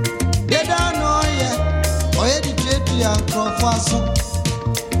Deda no ye Oye di chetu ya nkrofaso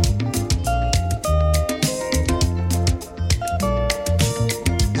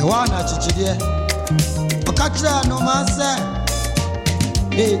Ewana chichidie Okachire anuma se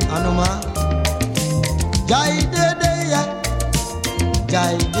Hey anuma Jai dede ye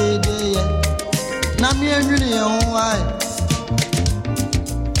Jai dede ye na mi enwiri ye ho ai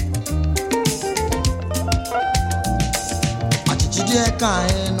achichidi e kan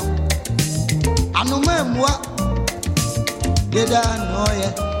e no anuma emua deda no ye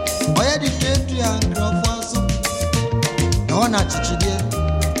oye di fetu ya ngrofo so e wona achichidi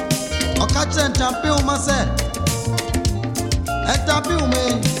okache ntampe uma se etape ume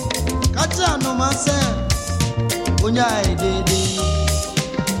kache anuma se onya e dede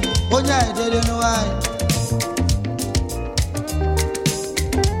Onya edede no ai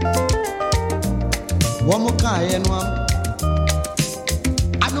Womo kae no am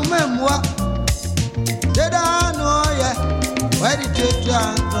Anu memwa Deda no ye Where did you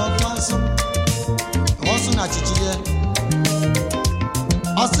try to fanso Wosu na chichide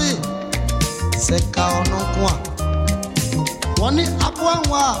Osi Seka ono kwa Woni apwa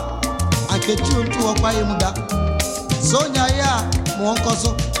nwa Akechi ontu okwa yemuda Sonya ya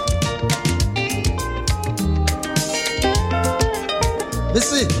mwonkoso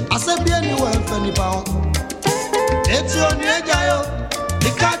Missy, I said, be anywhere for any pound. It's your Niayo,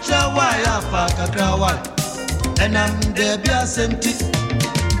 the catcher wire for Kakra white, and I'm there be a empty.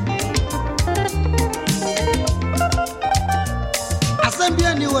 I said, be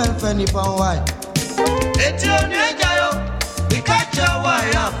anywhere for any pound. Why? It's your Niayo, the catcher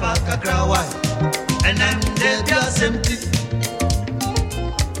wire for Kakra white, and I'm there be a empty.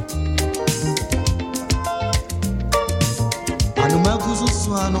 Anumaguzu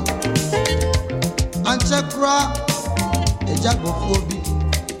suano Anchakra Ejagofobi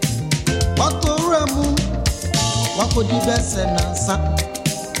Wako remu Wako dibese nansa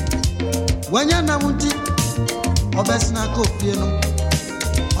Wanya namuti Obesna kopie no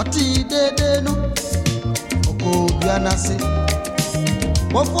Oti dede no Oko bianase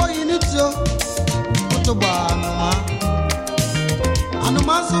Wofo initio Otoba anuma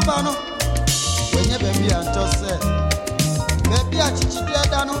Anuma subano Wenye bebi antose Baby, I teach you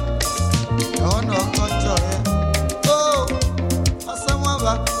that no. Oh no, control. Oh,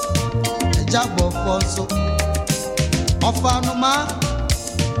 asamwa ejabo fonso. Ofa no ma,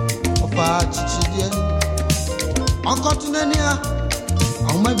 ofa chichidie. Onko tunania,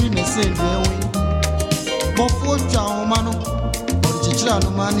 awuma bi ne sendwe wi. Bofo twa awuma no, chichira no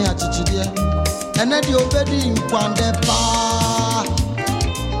ma ne achichidie. Ene di obedi nkwande pa.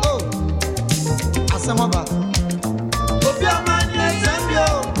 Oh, asamwa ba.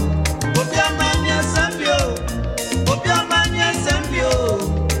 Obiamanya Sambio,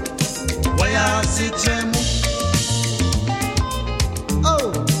 Waya Sitremu.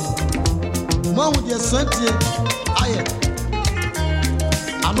 Oh, Mom with your sweaty, aye.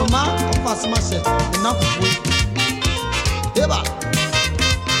 Anoma of Fasmashe, enough of we. Eba,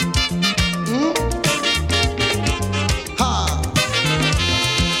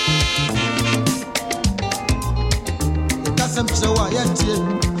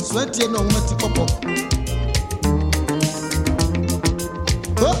 sweaty no meti popo.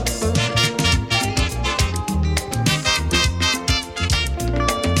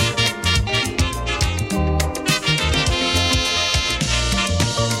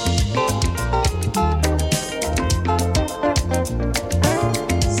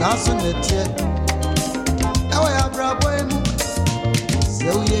 Sasu netie ewe ya brabo emu se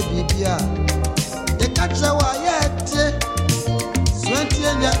uye bibia ye kache wa ye tie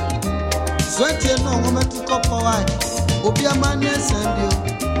swentie no ngometi kopo wa obi amane sambio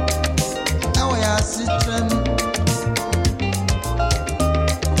ewe ya sitrem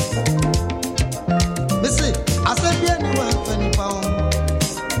bisi asebie ni wa fani pawo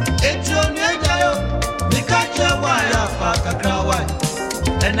etio ni ejayo ni kache wa ya fa kakra wa.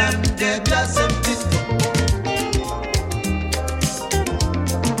 And I'm dead, just empty.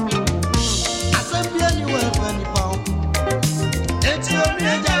 I said, be anywhere, penny pound. It's your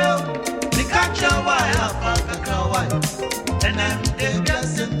major, the catcher, why I found a cow. And I'm dead,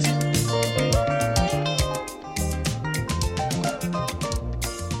 just empty.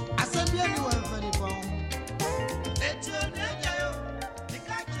 I said, be anywhere, penny pound. It's your major, the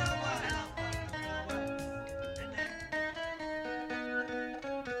catcher, why I found a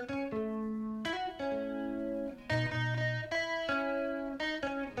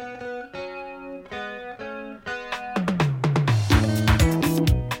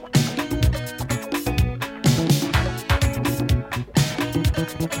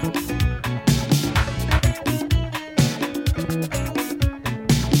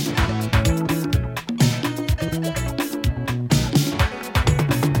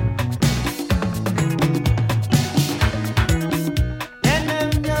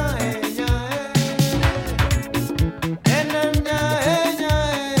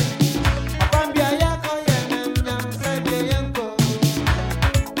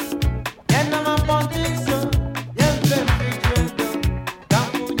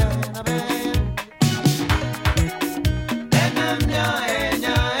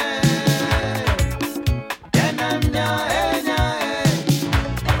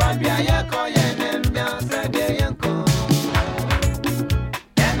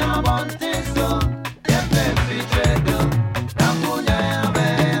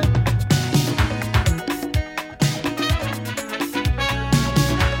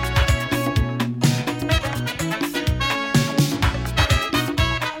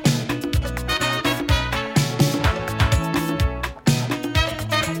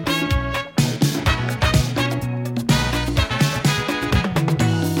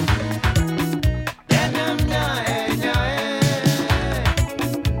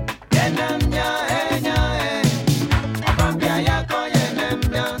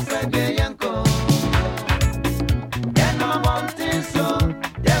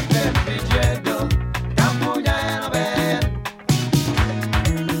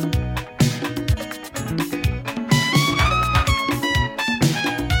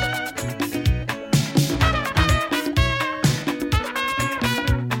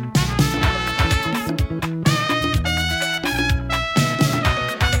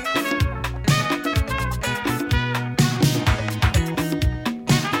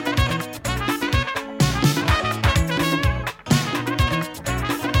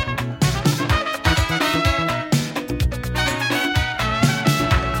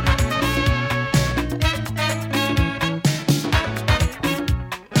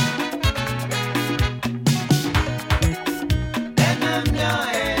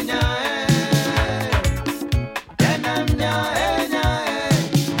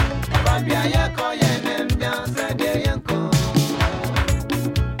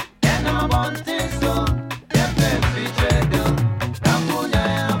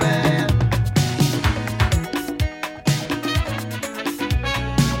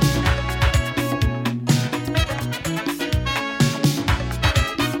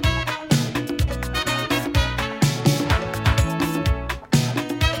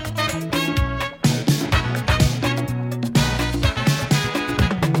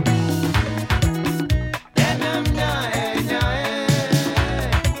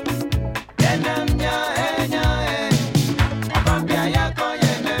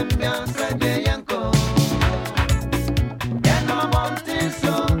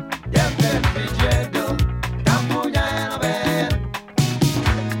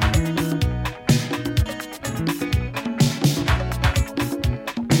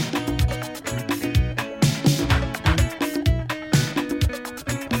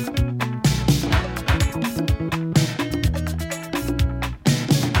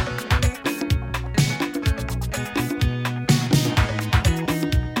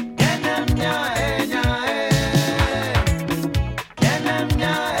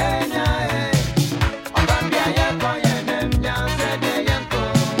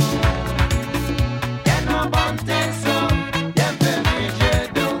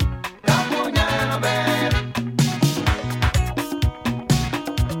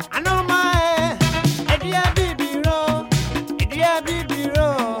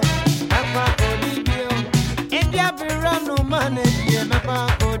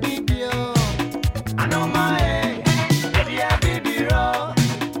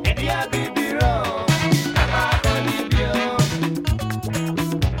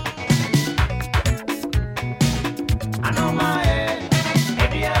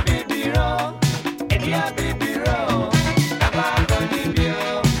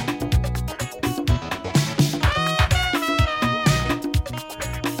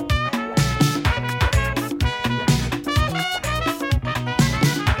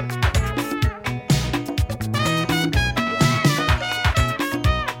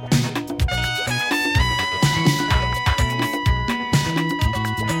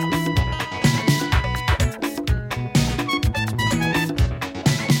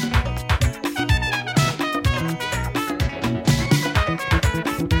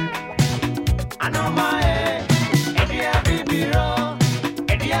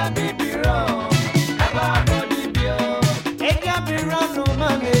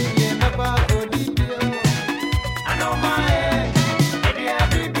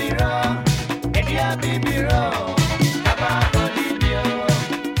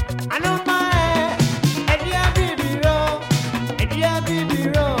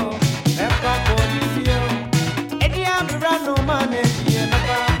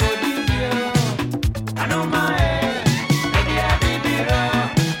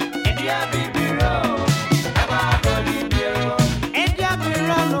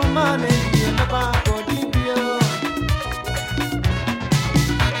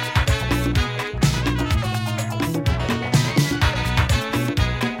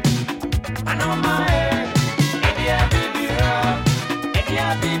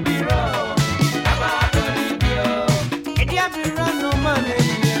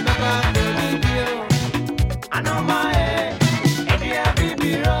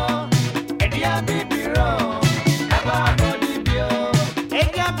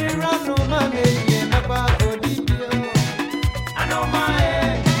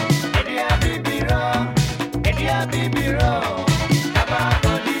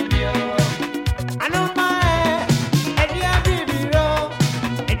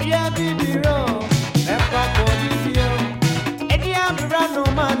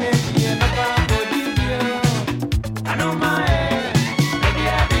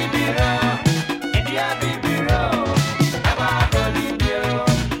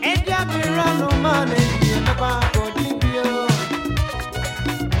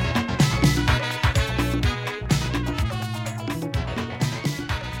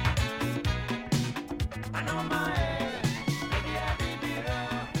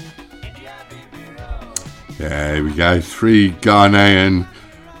There we go, 3 Ghanaian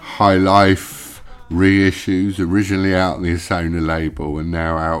high life reissues, originally out on the Asona label and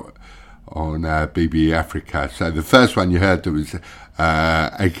now out on BB Africa. So the first one you heard there was AK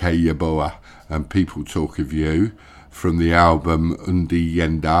Yaboa and People Talk of You from the album Undi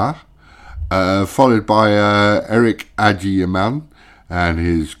Yenda, followed by Eric Ajiyaman and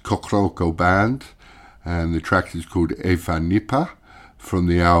his Kokroko band, and the track is called Efa Nipa from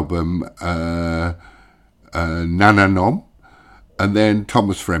the album Nananom, and then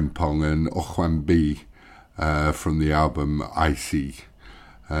Thomas Frempong and Ochwan B from the album I See.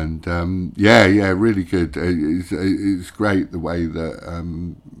 And really good. It's great the way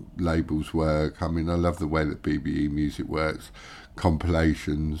that labels work. I mean, I love the way that BBE music works.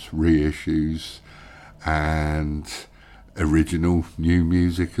 Compilations, reissues, and original new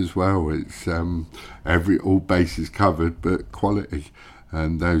music as well. It's all bases covered, but quality.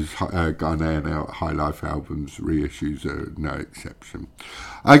 And those Ghanaian High Life albums reissues are no exception.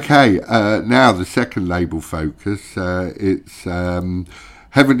 Okay, now the second label focus. It's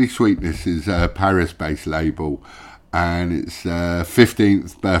Heavenly Sweetness is a Paris-based label, and it's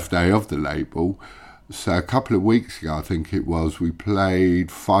 15th birthday of the label. So a couple of weeks ago, I think it was, we played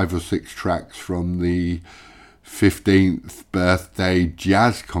 5 or 6 tracks from the 15th birthday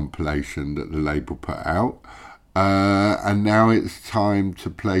jazz compilation that the label put out. And now it's time to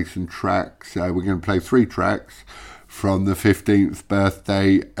play some tracks. We're going to play 3 tracks from the 15th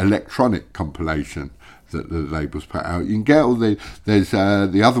birthday electronic compilation that the labels put out. You can get all the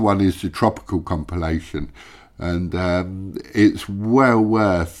other one is the tropical compilation, and it's well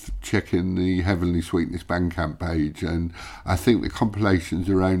worth checking the Heavenly Sweetness Bandcamp page. And I think the compilations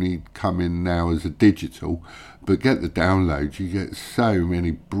are only coming now as a digital, but get the downloads. You get so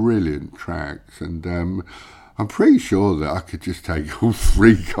many brilliant tracks, and I'm pretty sure that I could just take all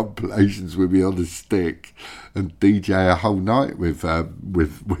 3 compilations with me on a stick and DJ a whole night with them,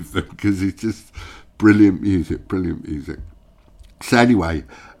 because it's just brilliant music. So anyway,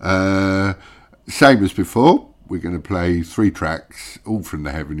 same as before, we're going to play 3 tracks, all from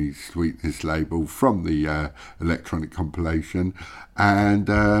the Heavenly Sweetness label, from the electronic compilation. And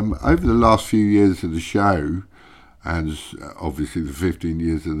over the last few years of the show, and obviously the 15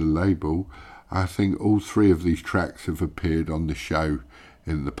 years of the label, I think all 3 of these tracks have appeared on the show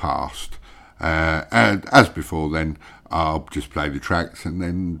in the past. And as before then, I'll just play the tracks and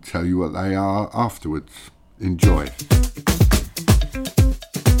then tell you what they are afterwards. Enjoy.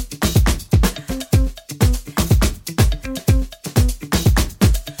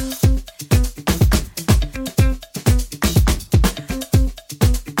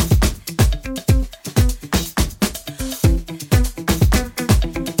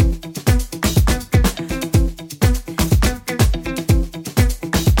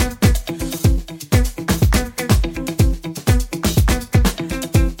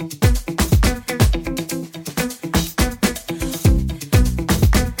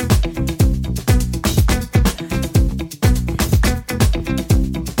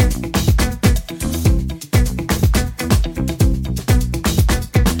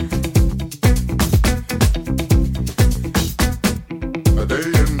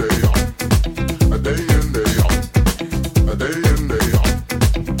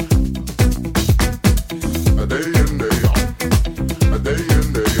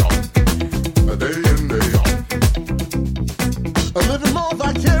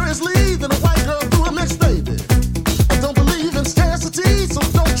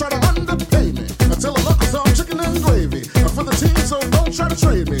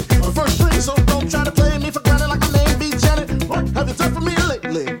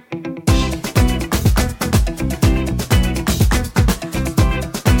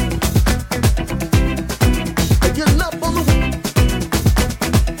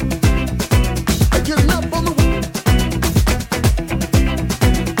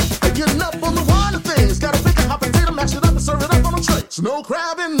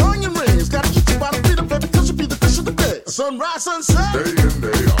 Sunrise, sunset, day in, day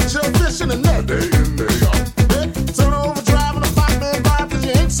out. Shellfish in the net, day in, day out.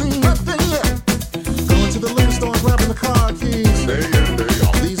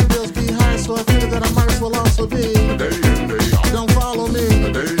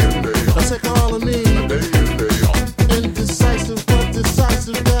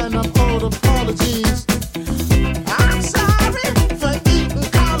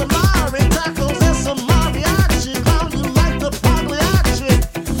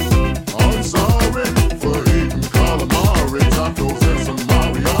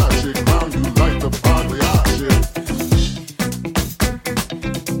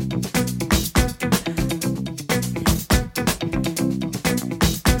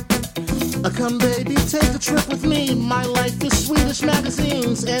 Come baby, take a trip with me. My life is Swedish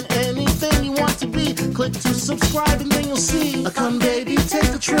magazines and anything you want to be. Click to subscribe and then you'll see. Come baby,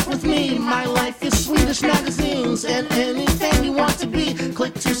 take a trip with me. My life is Swedish magazines and anything you want to be.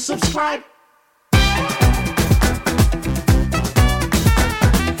 Click to subscribe.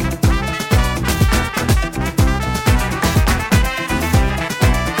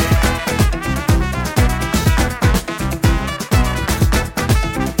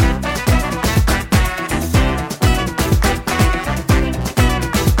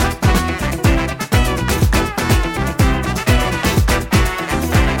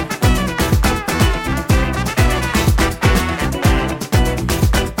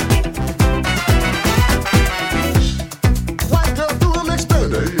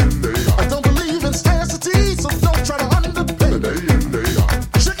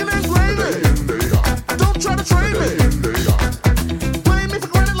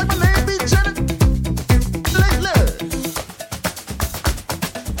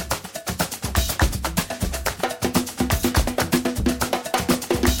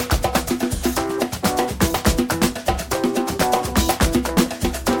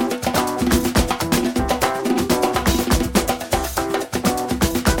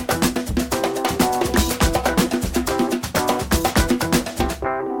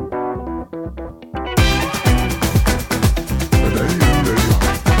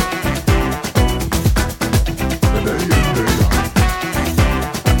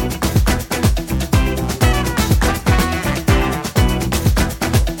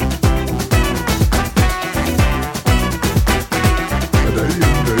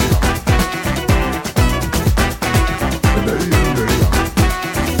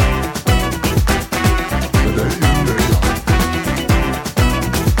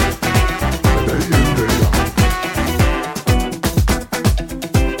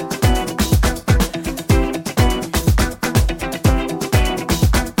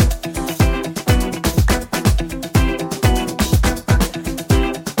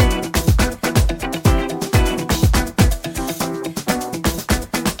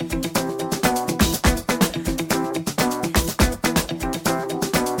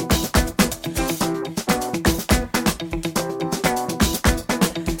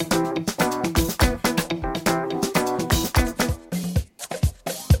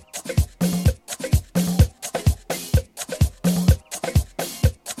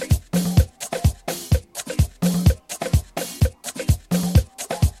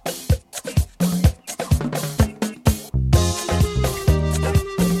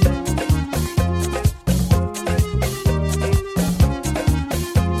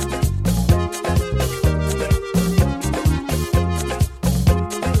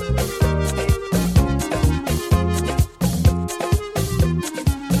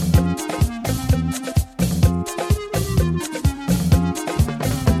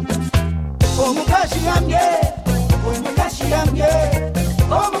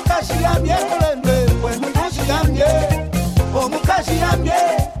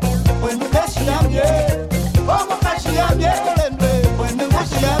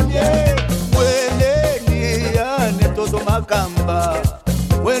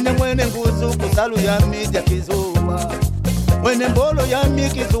 Mwene nguzu kusalu ya midya kizuwa Mwene mbolo ya mi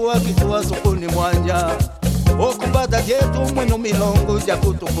kizuwa sukuni mwanja Okubata jetu mwenu milongo ja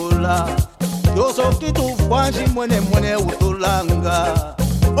kutukula Yoso kitufwanji mwene utulanga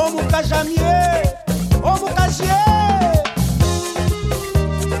Omukashamye, omukashye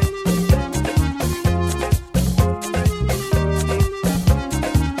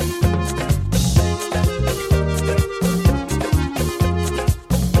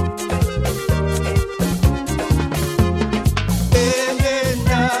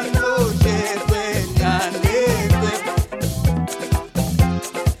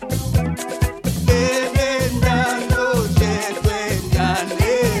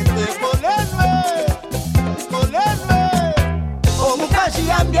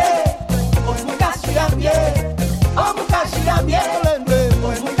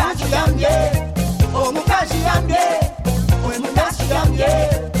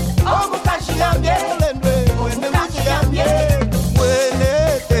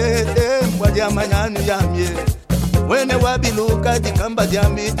Manyani yamye Wene wabiluka dikamba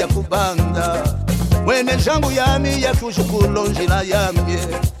dyami dya kubanda Wene jangu yami ya kushukulo njila yamye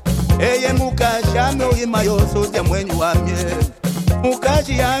Eye mukashi yami oyima yoso dya mwenyu wamye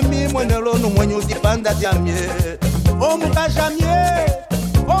Mukashi yami mwene lonu mwenyu dipanda dyamye O mukashi yamye,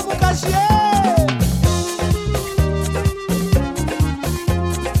 o mukashi ye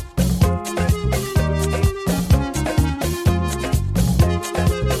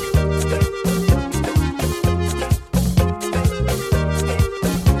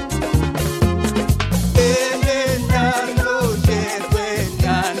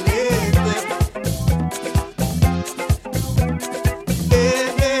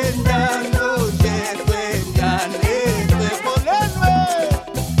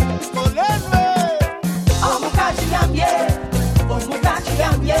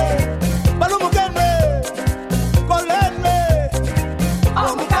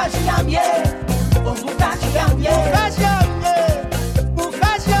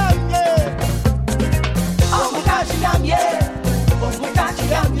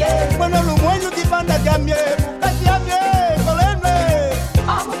Bueno, lo bueno di banda jamie, bukachi jamie, kolenwe.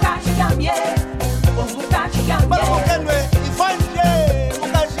 Bukachi jamie, bukachi jamie. Bueno, bukenwe, ifanje,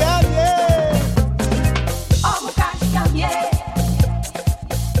 bukachi jamie. Bukachi jamie.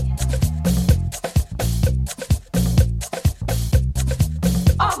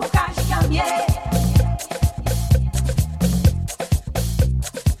 Bukachi jamie.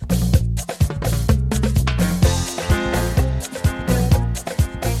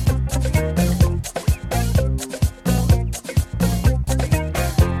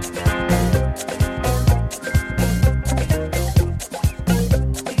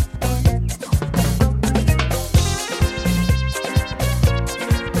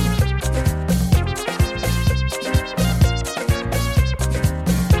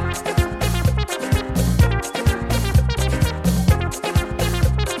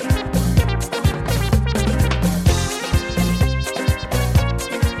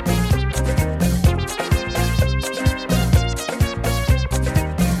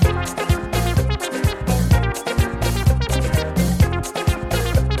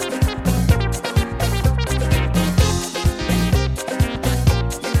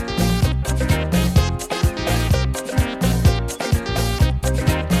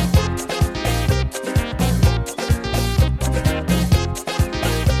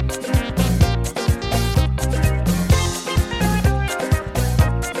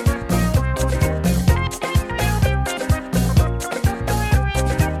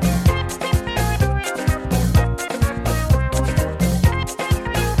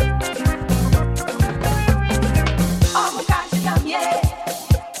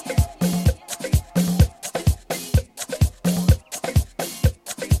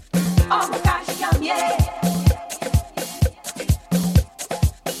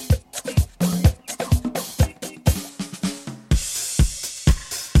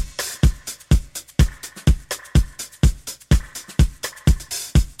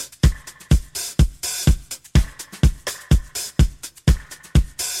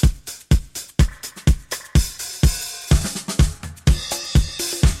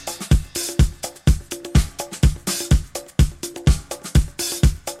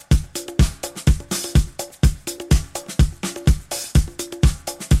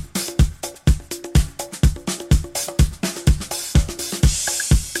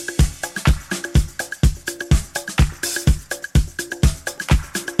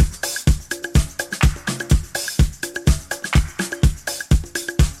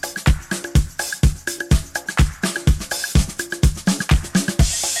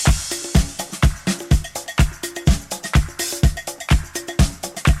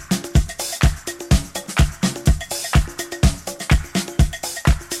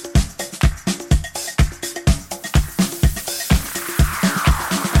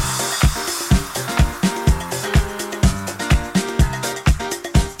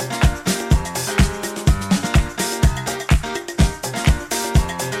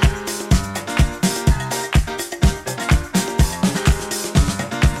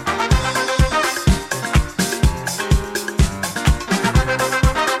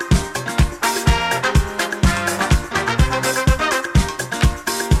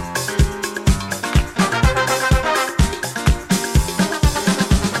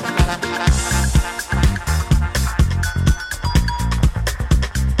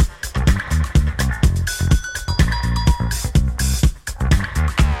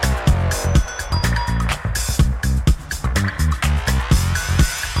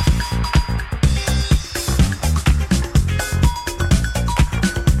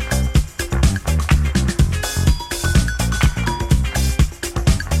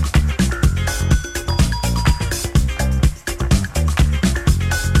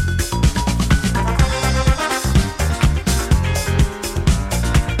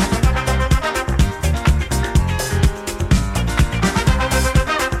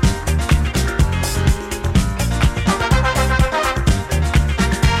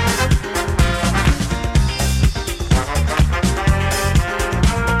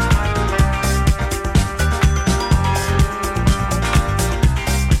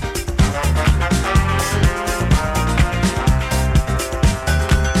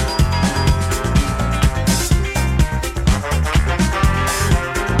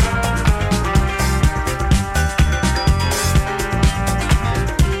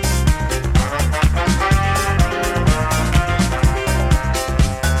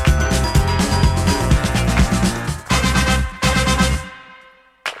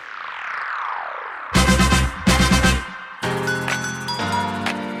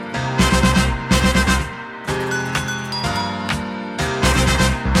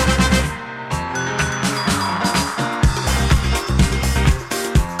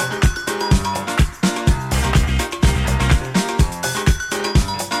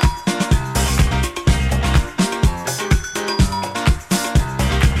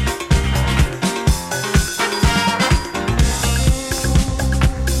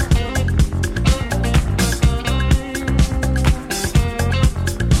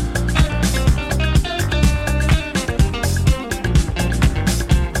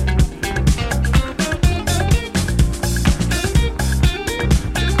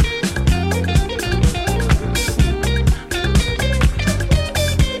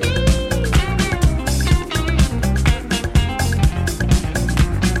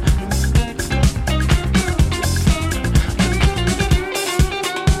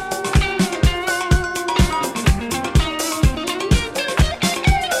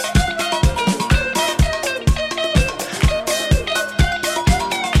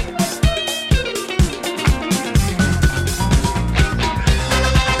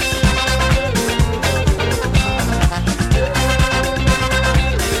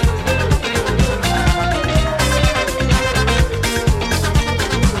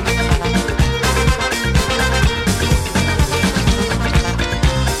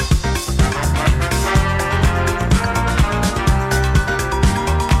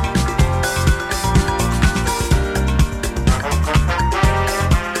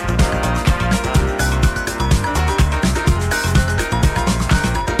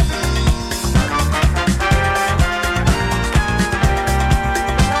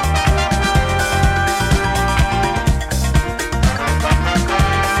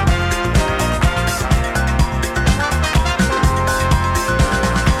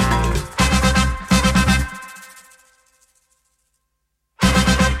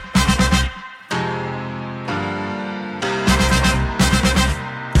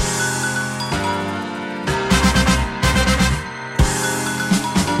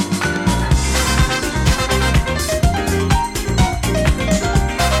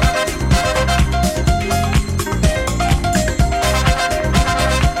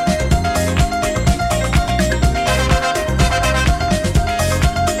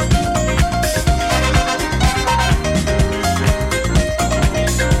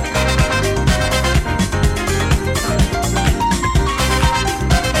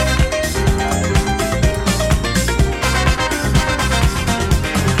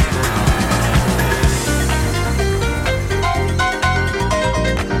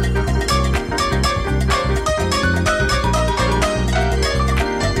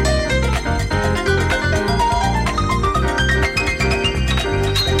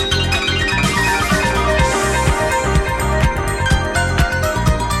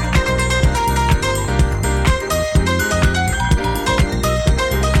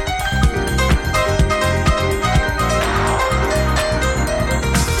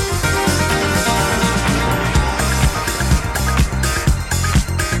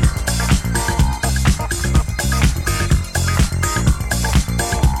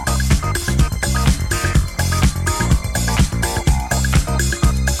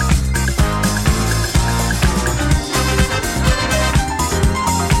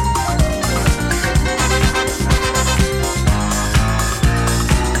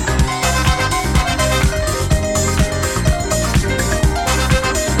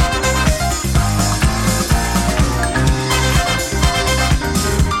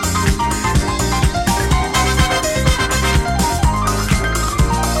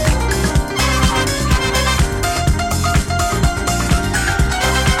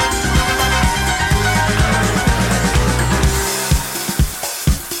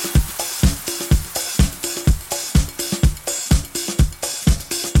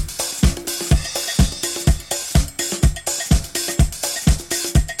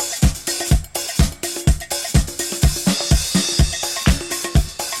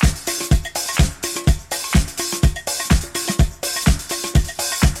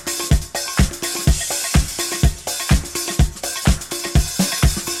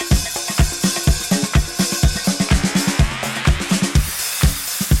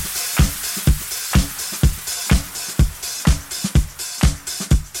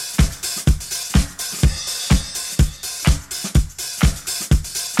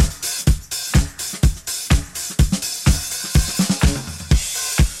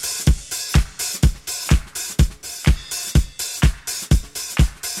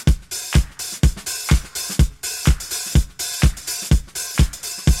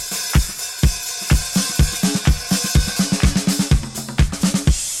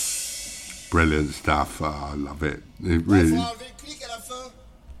 Brilliant stuff. I love it. It really.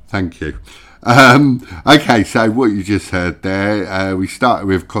 Thank you. Okay, so what you just heard there, we started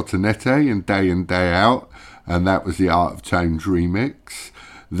with Cotonete and Day Out, and that was the Art of Change remix.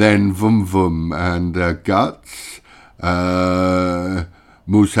 Then Vum Vum and Guts,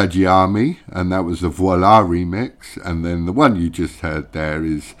 Moussa Giami, and that was the Voila remix. And then the one you just heard there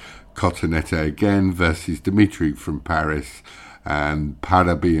is Cotonete again versus Dimitri from Paris and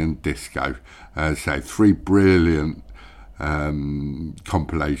Parabian Disco. So 3 brilliant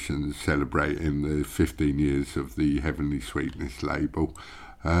compilations celebrating the 15 years of the Heavenly Sweetness label.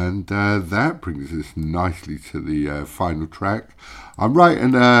 And that brings us nicely to the final track. I'm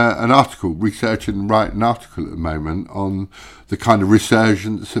writing an article, researching and writing an article at the moment on the kind of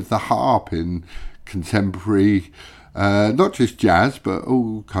resurgence of the harp in contemporary, not just jazz, but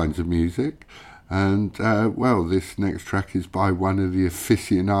all kinds of music. And, well, this next track is by one of the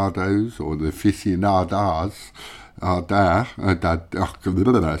aficionados, or the aficionadas,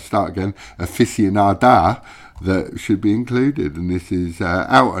 aficionada, that should be included. And this is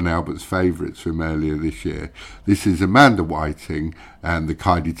out on Albert's favourites from earlier this year. This is Amanda Whiting and the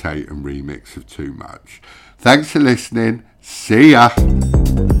Kylie Tatum remix of Too Much. Thanks for listening. See ya.